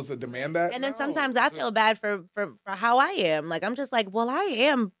you're supposed to demand that. And then No. sometimes I feel bad for how I am. Like I'm just like, well, I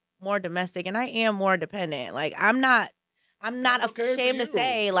am more domestic and I am more dependent. Like I'm not That's okay for ashamed to you.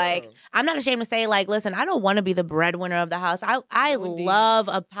 say Yeah. like I'm not ashamed to say like, listen, I don't want to be the breadwinner of the house. I No, indeed. love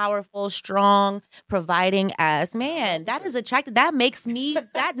a powerful, strong, providing ass man. That is attractive. That makes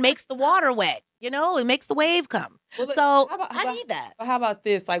the water wet. You know, it makes the wave come. Well, look, So how about- I need that. But how about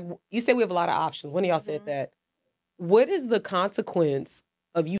this? Like you said, we have a lot of options. One of y'all said that. What is the consequence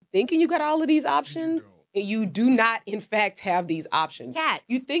of you thinking you got all of these options and you do not, in fact, have these options? Cats.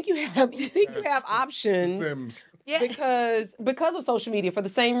 You think you have options Sims. Yeah. because of social media for the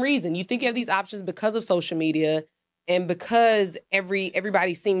same reason. You think you have these options because of social media and because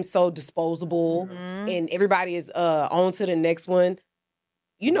everybody seems so disposable Mhm. and everybody is on to the next one.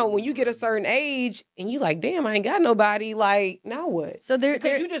 You know, when you get a certain age and you like, damn, I ain't got nobody, like, now what? So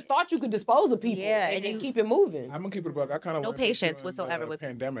Because you just thought you could dispose of people Yeah, and and then you- keep it moving. I'm gonna keep it a buck. I kind of No patience whatsoever with people.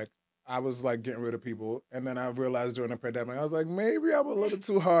 pandemic. I was like getting rid of people, and then I realized during the pandemic, I was like, maybe I'm a little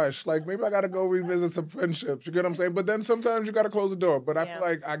too harsh. Like maybe I got to go revisit some friendships. You get what I'm saying? But then sometimes you got to close the door. But I Yeah. feel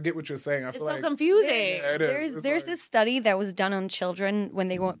like I get what you're saying. I It's feel so like confusing. Yeah, it is. It's There's like- this study that was done on children when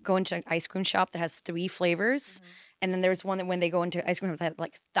they go into an ice cream shop that has 3 flavors, and then there's one that when they go into ice cream that had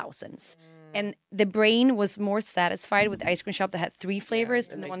like thousands. And the brain was more satisfied with the ice cream shop that had 3 flavors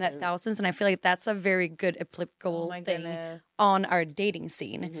than the one that had thousands. And I feel like that's a very good applicable Oh my thing goodness. on our dating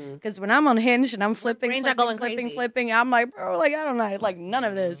scene. Because when I'm on Hinge and I'm flipping, brains are flipping, going flipping, crazy. flipping, I'm like, bro, like I don't know, like none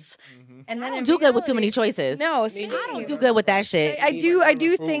of this. And then I don't in do good with too many reality- choices. No, I same. don't do good with that shit. I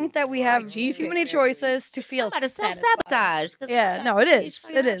do food. think that we have too many choices to feel I'm about to satisfied. self-sabotage. 'cause Yeah, I no, got it too many is.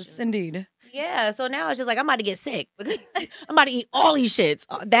 fucking It is options. indeed. Yeah, so now it's just like I'm about to get sick. I'm about to eat all these shits.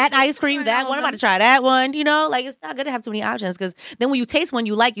 That ice cream, that one. I'm about to try that one. You know, like it's not good to have too many options because then when you taste one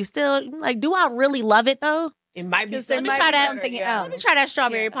you like, you still like, do I really love it though? It might be Because there something might try be that- something yeah. Let me else. try that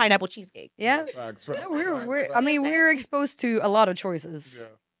strawberry pineapple cheesecake. Yeah. Facts, No, facts, we're, facts, we're, facts. I mean, we're exposed to a lot of choices. Yeah.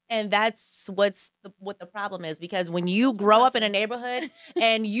 And that's what the problem is, because when you grow up in a neighborhood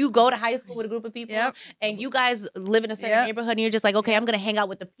and you go to high school with a group of people and you guys live in a certain neighborhood and you're just like, okay, I'm going to hang out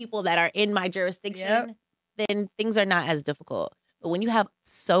with the people that are in my jurisdiction, then things are not as difficult. But when you have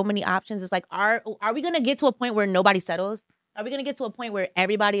so many options, it's like, are we going to get to a point where nobody settles? Are we going to get to a point where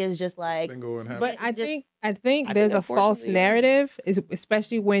everybody is just like single and happy? But I think there's a false unfortunately, narrative,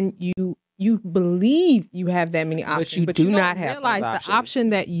 especially when you believe you have that many options, but you do don't not have those realize options. the option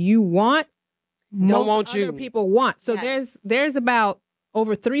that you want. Don't Most want other you. people want. So there's about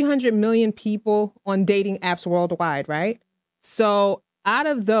over 300 million people on dating apps worldwide, right? So out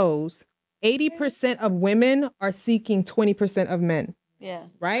of those, 80% of women are seeking 20% of men. Yeah.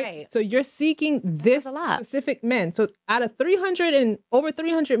 Right? So you're seeking this a lot. specific men. So out of 300 and over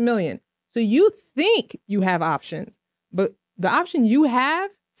 300 million. So you think you have options, but the option you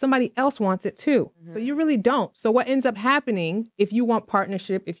have, somebody else wants it too. So you really don't. So what ends up happening, if you want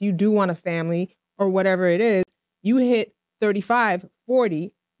partnership, if you do want a family or whatever it is, you hit 35,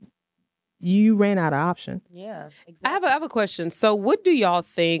 40, you ran out of options. Yeah, exactly. I have a question. So what do y'all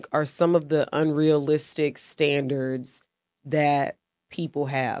think are some of the unrealistic standards that people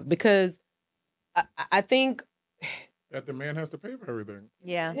have? Because I think That the man has to pay for everything.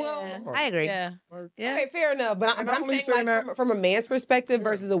 Yeah. Well, I agree. Yeah. Yeah. okay, fair enough. But And I'm I'm only saying like saying from a man's perspective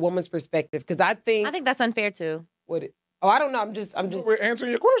versus a woman's perspective. Because I think that's unfair too. I don't know. I'm just We're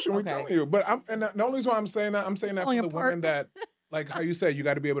answering your question. We're Okay. telling you. But the only reason why I'm saying that for Falling the apart. women that, like how you said, you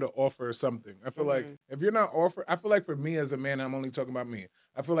got to be able to offer something. I feel like if you're not I feel like for me as a man, I'm only talking about me.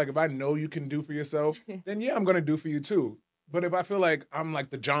 I feel like if I know you can do for yourself, then yeah, I'm gonna do for you too. But if I feel like I'm like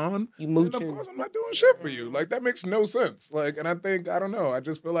the John, You then mooching. of course I'm not doing shit for you. Like that makes no sense. Like, and I don't know. I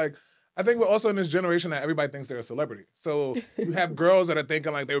just feel like I think we're also in this generation that everybody thinks they're a celebrity. So you have girls that are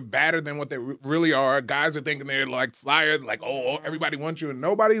thinking like they're better than what they really are. Guys are thinking they're like flyer, like everybody wants you, and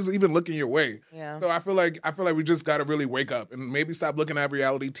nobody's even looking your way. Yeah. So I feel like we just got to really wake up and maybe stop looking at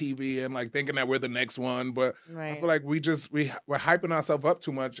reality TV and like thinking that we're the next one. But I feel like we're hyping ourselves up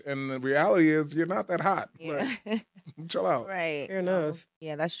too much, and the reality is you're not that hot. Yeah. Like, chill out. Right. fair enough.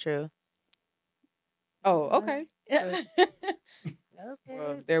 Yeah, that's true. Oh, okay. Yeah. That was good.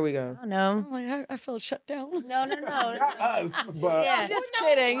 Well, there we go. I don't know. I'm like, I felt shut down. No. Not us, but Yeah. Just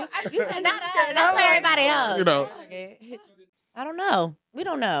kidding. You said not us. That's for everybody else. you know. I don't know. We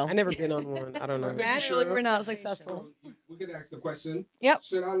don't know. I never been on one. I don't know. Naturally, we're not successful. We could ask the question. Yep.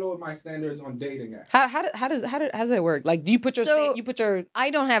 Should I lower my standards on dating apps? How does that work? Like, do you put your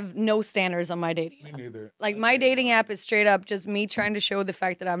I don't have no standards on my dating Me app. neither. Like my dating app is straight up just me trying to show the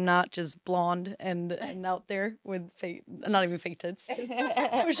fact that I'm not just blonde and out there with fake, not even fake tits,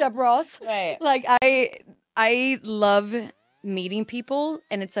 push up bras. Right. Like I love meeting people,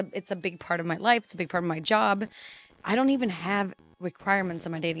 and it's a big part of my life. It's a big part of my job. I don't even have requirements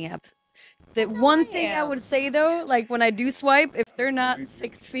on my dating app. The one thing I would say though, like when I do swipe, if they're not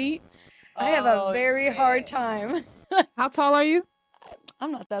 6 feet, I have a very hard time. How tall are you?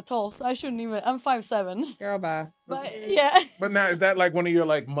 I'm not that tall, so I shouldn't even. I'm 5'7". girl bye? But yeah. But now is that like one of your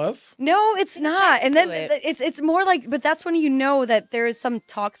like musts? No, it's not. And then to it. it's more like, but that's when you know that there is some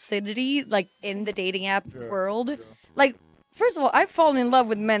toxicity like in the dating app world. Like, first of all, I've fallen in love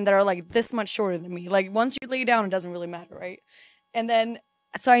with men that are like this much shorter than me. Like once you lay down, it doesn't really matter, right? And then,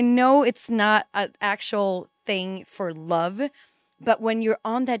 so I know it's not an actual thing for love, but when you're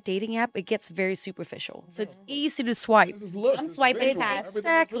on that dating app, it gets very superficial. So it's easy to swipe. This is looks. I'm It's swiping visual. past. Everything is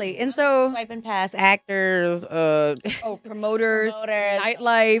Exactly. visual. And so, Swiping past actors. promoters,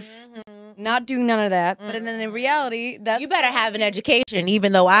 nightlife, not doing none of that. But then in reality, that's You better have an education,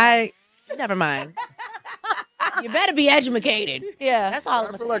 even though never mind. You better be educated. yeah. That's all I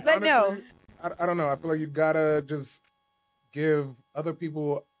I'm feel saying. like But no. honestly, I don't know. I feel like you gotta just give other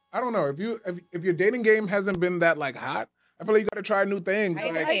people. I don't know if your dating game hasn't been that like hot. I feel like you gotta try new things. I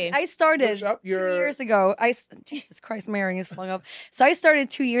Like, agree. I started switch up 2 your- years ago. Jesus Christ, Mary is flung up. So I started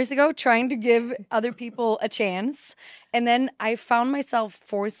 2 years ago trying to give other people a chance. And then I found myself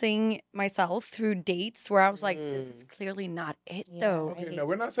forcing myself through dates where I was like, this is clearly not it though. Okay, no,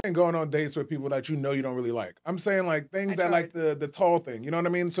 we're not saying going on dates with people that you know you don't really like. I'm saying like things that like the tall thing. You know what I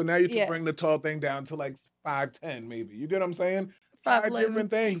mean? So now you can Yeah. bring the tall thing down to like 5'10" maybe. You get what I'm saying? 5'11". Try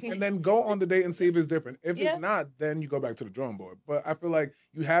different things and then go on the date and see if it's different. If Yeah. it's not, then you go back to the drawing board. But I feel like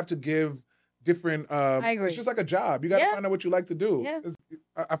you have to give different. I agree. It's just like a job. You got to Yeah. find out what you like to do. Yeah.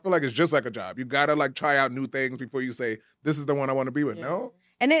 I feel like it's just like a job. You got to like try out new things before you say this is the one I want to be with. No.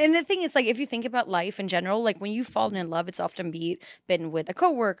 And the thing is, like, if you think about life in general, like when you've fallen in love, it's often been with a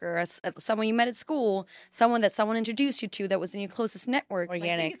coworker, someone you met at school, someone introduced you to that was in your closest network. I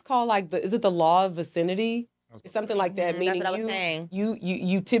Organic. think it's called like is it the law of vicinity? It's something like that. That's Meaning what I was saying.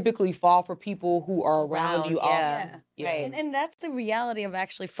 You typically fall for people who are around you. Yeah. Yeah. Right. And that's the reality of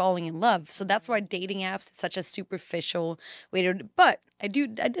actually falling in love. So that's why dating apps is such a superficial way to. But I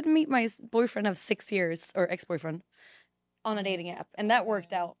did meet my boyfriend of 6 years or ex-boyfriend on a dating app, and that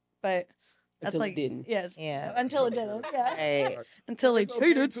worked out. But that's Until it like didn't. yes, Yeah. until it didn't. Yeah, Right. until he It's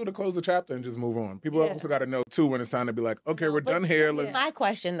okay cheated. to close the chapter and just move on. People Yeah. also got to know too when it's time to be like, okay, we're But done here. this is Let's. my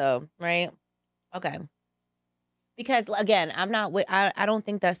question though, right? Okay. Because again, I'm not with I don't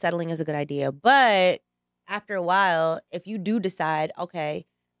think that settling is a good idea. But after a while, if you do decide, okay,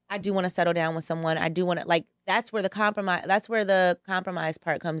 I do want to settle down with someone, I do want to like that's where the compromise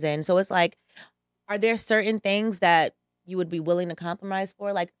part comes in. So it's like, are there certain things that you would be willing to compromise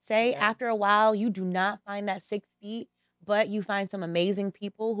for? Like, say after a while, you do not find that 6 feet, but you find some amazing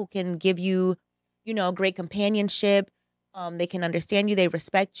people who can give you, great companionship. They can understand you. They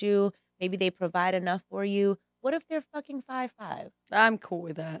respect you. Maybe they provide enough for you. What if they're fucking 5'5"? I'm cool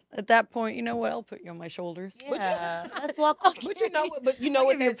with that. At that point, you know what? I'll put you on my shoulders. Yeah, let's walk. But But you know what? But you know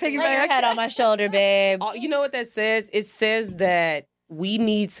what? give you a That says? piggyback. lay your head on my shoulder, babe. You know what that says? It says that we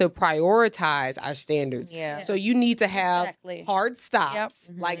need to prioritize our standards. Yeah. So you need to have Exactly. hard stops.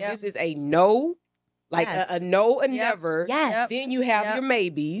 Yep. Like Yep. this is a no, like Yes. a no, a Yep. never. Yes. Then you have Yep. your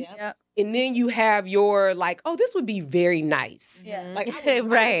maybes. Yep. And then you have your like, oh, this would be very nice. Yeah. Like I would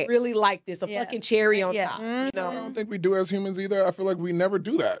Right. really like this. A Yeah. fucking cherry on Yeah. top. Mhm. You I know? don't think we do as humans either. I feel like we never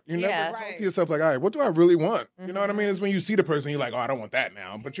do that. You Yeah. never talk Right. to yourself like, all right, what do I really want? You know what I Mhm. mean? It's when you see the person, you're like, oh, I don't want that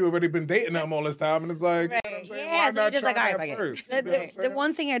now. But you already been dating them all this time, and it's like, you know what I'm saying? Yeah, Why so not you're just try like, all right, that fuck it. first? The, You know what I'm the saying?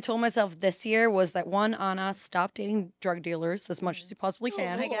 one thing I told myself this year was that one, Anna, stop dating drug dealers as much as you possibly Oh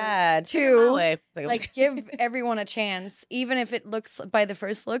can. my God. Two, Like, Like, give everyone a chance, even if it looks by the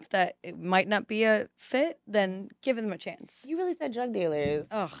first look that it might not be a fit. Then give them a chance. you really said drug dealers.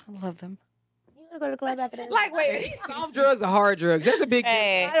 Oh, I love them. You want to go to the club after this? Like, wait, are these soft drugs or hard drugs? That's a big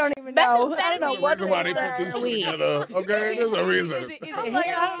Hey. I don't even That's know. a I don't know There's a what reason why they put these two together. Okay, there's a reason. Is it I'm like,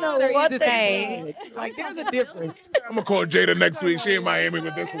 I don't know heroin or what is they it say. synthetic? Like, there's a difference. I'm gonna call Jada next week. She in Miami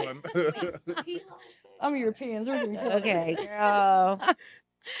with this one. I'm Europeans. We're doing Okay, girl.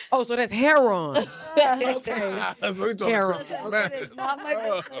 Oh, so that's heroin. okay. That's what we talking Heroin. about. It's not my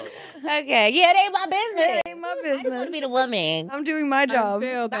business. Okay, yeah, it ain't my business. It ain't my I just want to be business. the woman. I'm doing my job.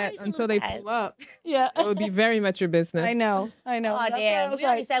 Until Buy that, me some until they guys. pull up, Yeah. it would be very much your business. I know. Oh, That's why I damn. was We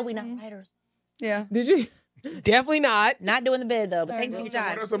already like, said we not fighters. yeah. Did you? Definitely not. Not doing the bid, though, but I thanks for know. your So what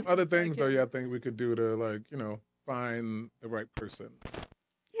time. are some other things though? Yeah, I think we could do to like find the right person.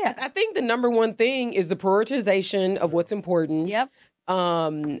 Yeah. I think the number one thing is the prioritization of what's important. Yep.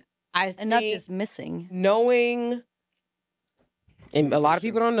 I Enough think is missing. knowing, and a lot of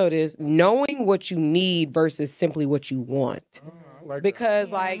people don't know this, knowing what you need versus simply what you want. I like that.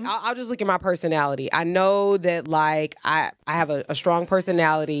 Because like I'll just look at my personality. I know that like I have a strong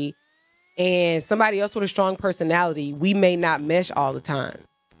personality, and somebody else with a strong personality, we may not mesh all the time,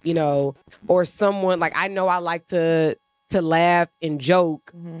 or someone like I know I like to laugh and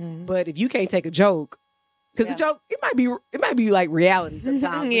joke, but if you can't take a joke, because the joke it might be like reality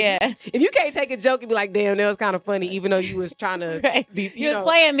sometimes. Yeah. If you can't take a joke and be like, damn, that was kind of funny, even though you was trying to Right. be, You was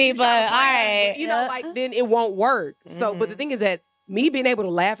playing me, but all right. like then it won't work. So, but the thing is that me being able to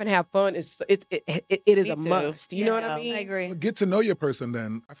laugh and have fun it is Me a too. must. You know what I Yeah. mean? I agree. But get to know your person.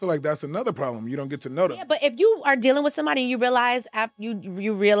 Then I feel like that's another problem. You don't get to know them. Yeah, but if you are dealing with somebody and you realize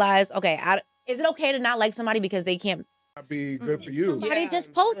you realize, okay, is it okay to not like somebody because they can't? Not be good for you. Somebody Yeah.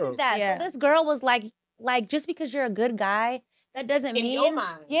 just posted that. Yeah. So this girl was like just because you're a good guy, that doesn't In mean your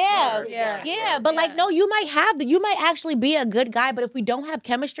mind. Yeah, Right, yeah, yeah, But like, yeah. no, you might actually be a good guy, but if we don't have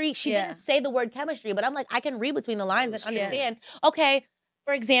chemistry, she Yeah. didn't say the word chemistry, but I'm like, I can read between the lines and Yeah. understand. Okay,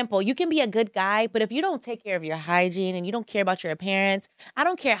 for example, you can be a good guy, but if you don't take care of your hygiene and you don't care about your appearance, I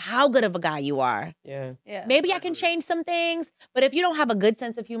don't care how good of a guy you are. Yeah. Yeah. Maybe I can change some things, but if you don't have a good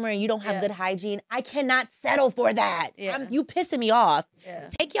sense of humor and you don't have Yeah. good hygiene, I cannot settle for that. Yeah. You pissing me off. Yeah.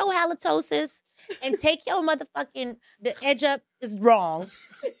 Take your halitosis and take your motherfucking, the edge up is wrong.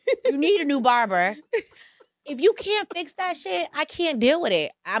 You need a new barber. If you can't fix that shit, I can't deal with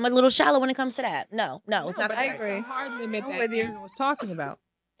it. I'm a little shallow when it comes to that. No, it's not. but I that's agree. the hard limit I'm that with you. Aaron was talking about.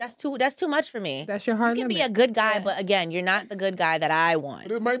 That's too much for me. That's your You hard can limit. be a good guy, Yeah. but again, you're not the good guy that I want.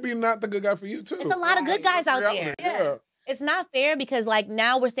 But it might be not the good guy for you too. It's a lot of good guys That's out reality. there. Yeah. It's not fair because like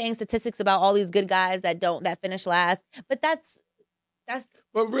now we're saying statistics about all these good guys that finish last, but that's.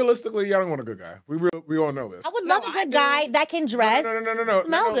 But realistically, y'all don't want a good guy. We all know this. I would love No, a good I do. guy that can dress. No.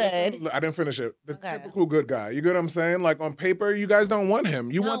 smell listen, good. look, I didn't finish it. The Okay. typical good guy. You get what I'm saying? Like on paper, you guys don't want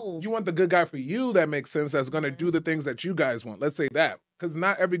him. You No. want the good guy for you that makes sense. That's gonna do the things that you guys want. Let's say that. because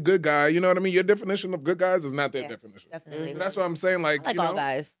not every good guy, you know what I mean? Your definition of good guys is not their Yeah, definition. Definitely. So that's what I'm saying. Like, I like you know, all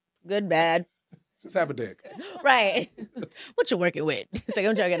guys. Good, bad. just have a dick. Right. What you working with? Say,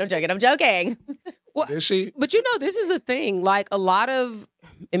 I'm joking. Is she? But this is the thing. Like a lot of,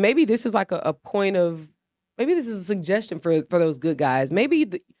 and maybe this is like a point of, maybe this is a suggestion for those good guys. Maybe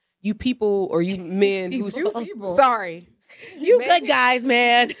you people or you men who, sorry, You good guys,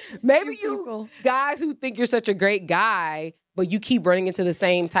 man. maybe you guys who think you're such a great guy, but you keep running into the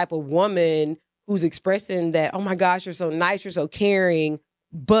same type of woman who's expressing that, oh my gosh, you're so nice, you're so caring,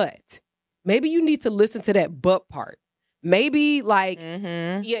 but maybe you need to listen to that but part. Maybe like,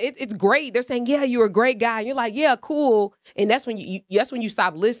 Mm-hmm. yeah, it's great. They're saying, yeah, you're a great guy. And you're like, yeah, cool. And that's when you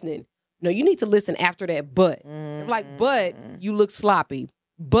stop listening. No, you need to listen after that but. They're like, but you look sloppy.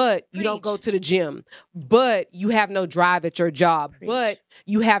 But you don't go to the gym. But you have no drive at your job. But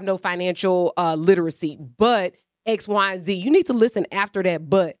you have no financial literacy. But X, Y, and Z. You need to listen after that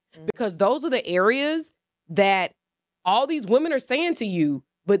but. Because those are the areas that all these women are saying to you,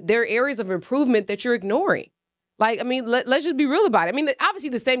 but they're areas of improvement that you're ignoring. Like, I mean, let's just be real about it. I mean, obviously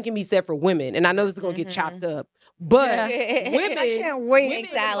the same can be said for women, and I know this is going to get chopped up, but women, I can't wait. women,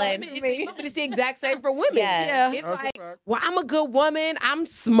 Salad. it's the exact same for women. Yes. It's That's a like, fact. well, I'm a good woman, I'm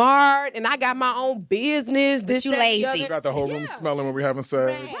smart, and I got my own business. This, you that, the lazy. other. You got the whole room smelling when we're having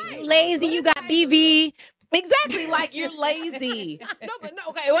sex. Lazy, you got BV. Exactly, like you're lazy. No,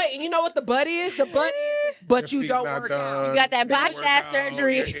 okay, wait. And you know what the butt is? The butt is, but Your you feet's don't not work done. out. You got that Don't botched work ass out,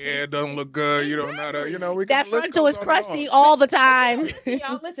 surgery. Your hair doesn't look good. You don't know how to, you know, we can That the list frontal goes is on and crusty on. all the time. Listen,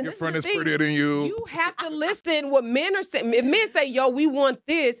 y'all, listen, Your this friend is is the thing. prettier than you. You have to listen what men are saying. If men say, yo, we want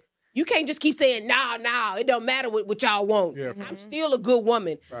this, you can't just keep saying, nah, it don't matter what y'all want. Yeah, I'm still a good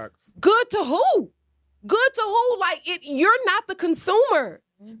woman. facts. Good to who? Good to who? Like, you're not the consumer.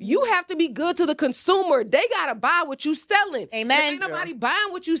 You have to be good to the consumer. They gotta buy what you selling. Amen. If ain't nobody buying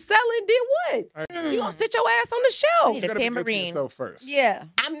what you selling, then what? You gonna sit your ass on the I shelf. need You a gotta be good to tambourine. yourself first. Yeah.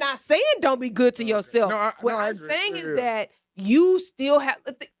 I'm not saying don't be good to yourself. No, What no, I I'm agree. saying Yeah, is yeah. that you still have,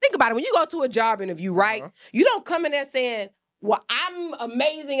 think about it. When you go to a job interview, right? Uh-huh. You don't come in there saying, well, I'm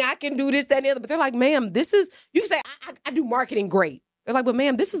amazing. I can do this, that, and the other. But they're like, ma'am, this is, you say, I do marketing great. They're like, but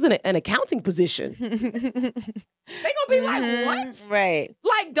ma'am, this is an accounting position. They gonna be like, what? Right.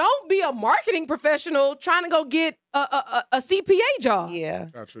 Like, don't be a marketing professional trying to go get a CPA job. Yeah.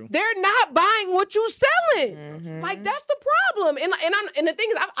 Got you. They're not buying what you selling. Mhm. Like, that's the problem. And the thing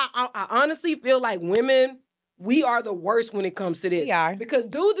is, I honestly feel like women, we are the worst when it comes to this. We are. Because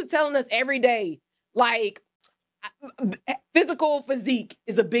dudes are telling us every day, like, physical physique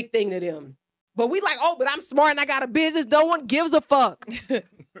is a big thing to them. But we like, oh, but I'm smart and I got a business. No one gives a fuck.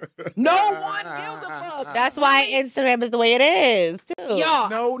 No one gives a fuck. That's why Instagram is the way it is, too.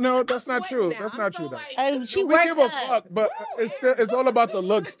 Y'all. No, that's not sweating true. now. That's I'm not so true, though. like- She We worked give a up. fuck, but it's all about the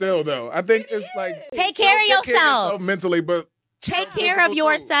look still, though. I think it's like Take care of yourself. mentally, but Take Yeah. care of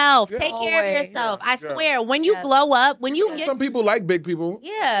yourself. Yeah. Take care of Always. yourself. I Yeah. swear, when you Yes. glow up, when you get some people like big people.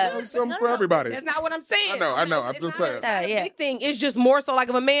 yeah, There's some No, for no. everybody. That's not what I'm saying. I know, I'm It's just not- saying. It's not a Yeah. big thing. It's just more so like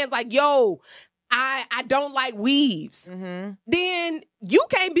if a man's like, yo, I don't like weaves, Mhm. then you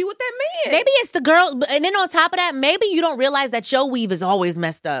can't be with that man. Maybe it's the girl, and then on top of that, maybe you don't realize that your weave is always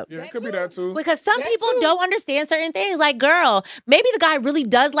messed up. Yeah, it could be that too. Because some That people too. don't understand certain things. Like, girl, maybe the guy really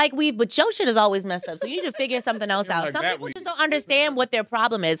does like weave, but your shit is always messed up. So you need to figure something else You don't out. like Some that people weave. just don't understand what their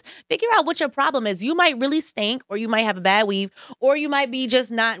problem is. Figure out what your problem is. You might really stink, or you might have a bad weave, or you might be just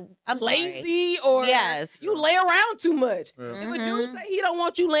not. I'm sorry. lazy or Yes. you lay around too much. Yeah. If a dude say he don't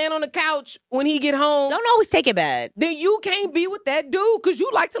want you laying on the couch when he get home, Don't always take it bad. then you can't be with that dude because you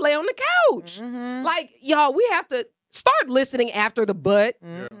like to lay on the couch. Mhm. Like, y'all, we have to start listening after the but.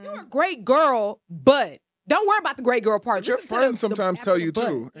 Mhm. You're a great girl, but don't worry about the great girl part. But your Listen to friends the sometimes after tell the you but.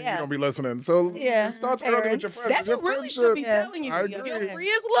 too, and Yeah. you don't be listening. So Yeah. it starts early with your Parents. friends. That's Your what really friends should be Yeah. telling you. I If your agree.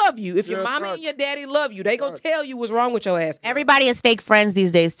 friends love you, if your Yeah, mama and facts. your daddy love you, they gonna Facts. tell you what's wrong with your ass. Everybody is fake friends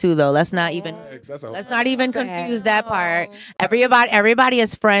these days too, though. Let's not even. That's a Let's not even Sad. confuse that part. Everybody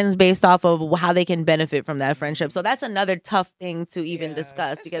is friends based off of how they can benefit from that friendship. So that's another tough thing to even Yeah,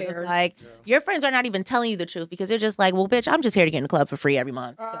 discuss that's because fair. it's like your friends are not even telling you the truth because they're just like, well, bitch, I'm just here to get in the club for free every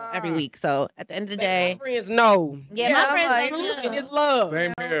month, every week. So at the end of the My day, friends know. yeah, my friends like, know Truth too. and it's love.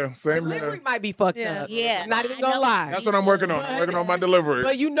 Same here. Same Delivery here. might be fucked Yeah. up. Yeah. I'm not even I gonna know. lie. That's what I'm working on. I'm working on my delivery.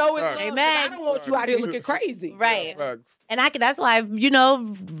 But you know it's Facts. love. 'Cause Amen. I don't want you out here looking crazy. Right. Facts. And that's why,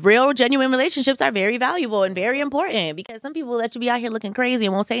 real, genuine relationships are very valuable and very important because some people let you be out here looking crazy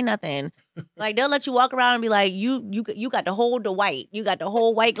and won't say nothing. Like, they'll let you walk around and be like, you got the whole the white. You got the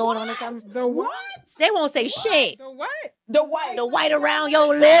whole white going on or something. The what? They won't say shit. The what? The white. The white around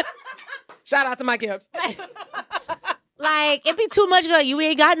your lip. Shout out to Mike Epps. Like, it be too much good. You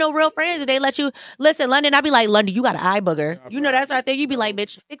ain't got no real friends. They let you listen, London. I'd be like, London, you got an eye booger. You know that's our thing. You'd be like,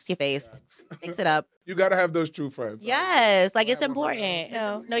 bitch, fix your face. Fix it up. You got to have those true friends. Yes, like it's important.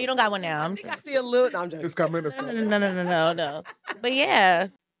 No, you don't got one now. I think I see a little. No, I'm joking. It's coming. It's No, coming. no. But yeah,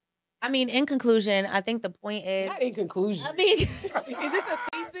 I mean, in conclusion, I think the point is. Not in conclusion. I mean, Is this a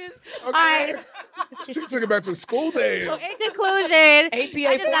thesis? all right. She took it back to school days. So in conclusion,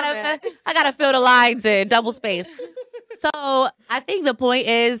 I gotta fill the lines in double space. So I think the point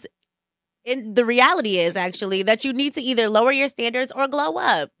is, the reality is actually that you need to either lower your standards or glow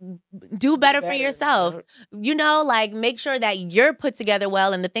up. Do better for yourself. You know, like make sure that you're put together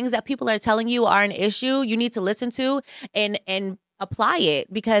well, and the things that people are telling you are an issue, you need to listen to and apply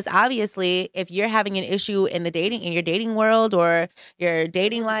it, because obviously if you're having an issue in your dating world or your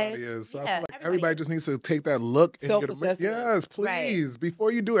dating life, So I feel like everybody just needs to take that look and Self-assessment. yes, please,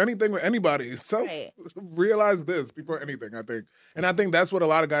 before you do anything with anybody, realize this before anything. I think that's what a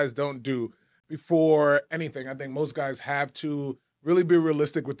lot of guys don't do before anything. I think most guys have to really be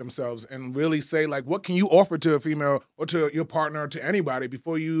realistic with themselves and really say, like, what can you offer to a female or to your partner or to anybody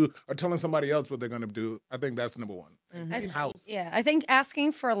before you are telling somebody else what they're going to do. I think that's number one. I think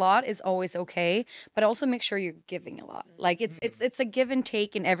asking for a lot is always okay, but also make sure you're giving a lot. Like it's a give and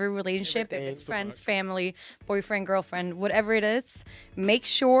take in every relationship. If it's friends, family, boyfriend, girlfriend, whatever it is, make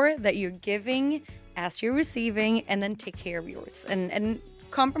sure that you're giving as you're receiving, and then take care of yours. And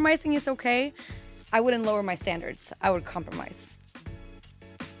compromising is okay. I wouldn't lower my standards. I would compromise.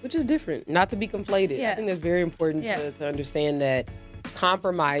 Which is different, not to be conflated. Yeah. I think that's very important Yeah. to understand that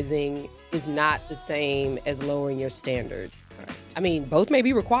compromising is not the same as lowering your standards. I mean, both may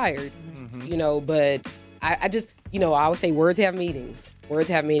be required, you know, but I just, you know, I would say words have meanings. Words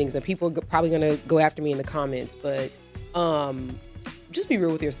have meanings, and people are probably going to go after me in the comments, but just be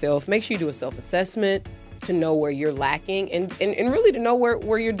real with yourself. Make sure you do a self-assessment to know where you're lacking and really to know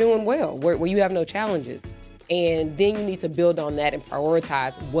where you're doing well, where you have no challenges. And then you need to build on that and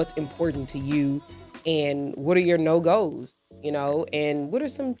prioritize what's important to you and what are your no-goes, you know, and what are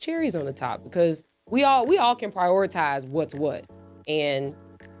some cherries on the top, because we all can prioritize what's what. And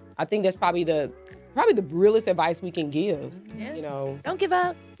I think that's probably the realest advice we can give, you know. don't give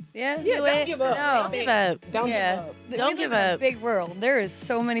up. Yeah. Don't give up. No. Don't give up. Don't give up. Don't We give live in a up. big world. There is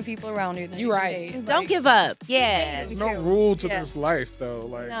so many people around you. That You're you can right. date. Don't give up. Yeah. There's no rule to Yeah. this life, though.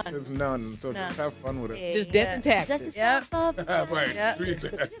 Like, None. there's none. So None. just have fun with it. Just death and Dust taxes. yourself up. Right. Yeah. Do your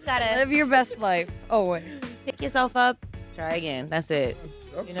thing. You just gotta Live your best life, always. pick yourself up. Try again. That's it.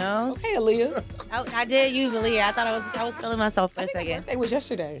 You know. Okay, Aaliyah. I did use Aaliyah. I thought I was feeling myself for a My second. birthday was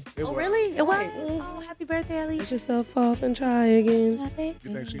yesterday. It Oh was. really? It was. Right. Oh, happy birthday, Aaliyah. Dust yourself off and try again.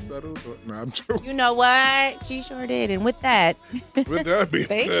 You think she settled? No, I'm joking. You know what? She sure did. And with that, With that being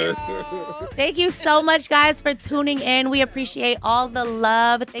Thank said, thank you so much, guys, for tuning in. We appreciate all the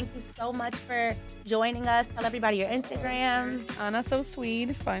love. Thank you so much for joining us. Tell everybody your Instagram. Anna So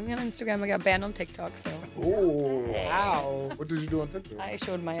Sweet. Find me on Instagram. I got banned on TikTok, so oh, Wow. what did you do on TikTok? I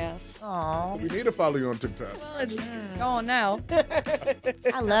showed my ass. Aw, We need to follow you on TikTok. Well, it's gone now.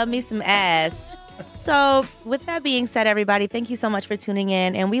 I love me some ass. So, with that being said, everybody, thank you so much for tuning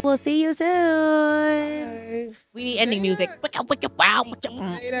in, and we will see you soon. We need ending music. Wow.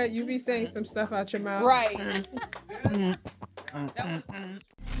 Ada, you be saying some stuff out your mouth. Right.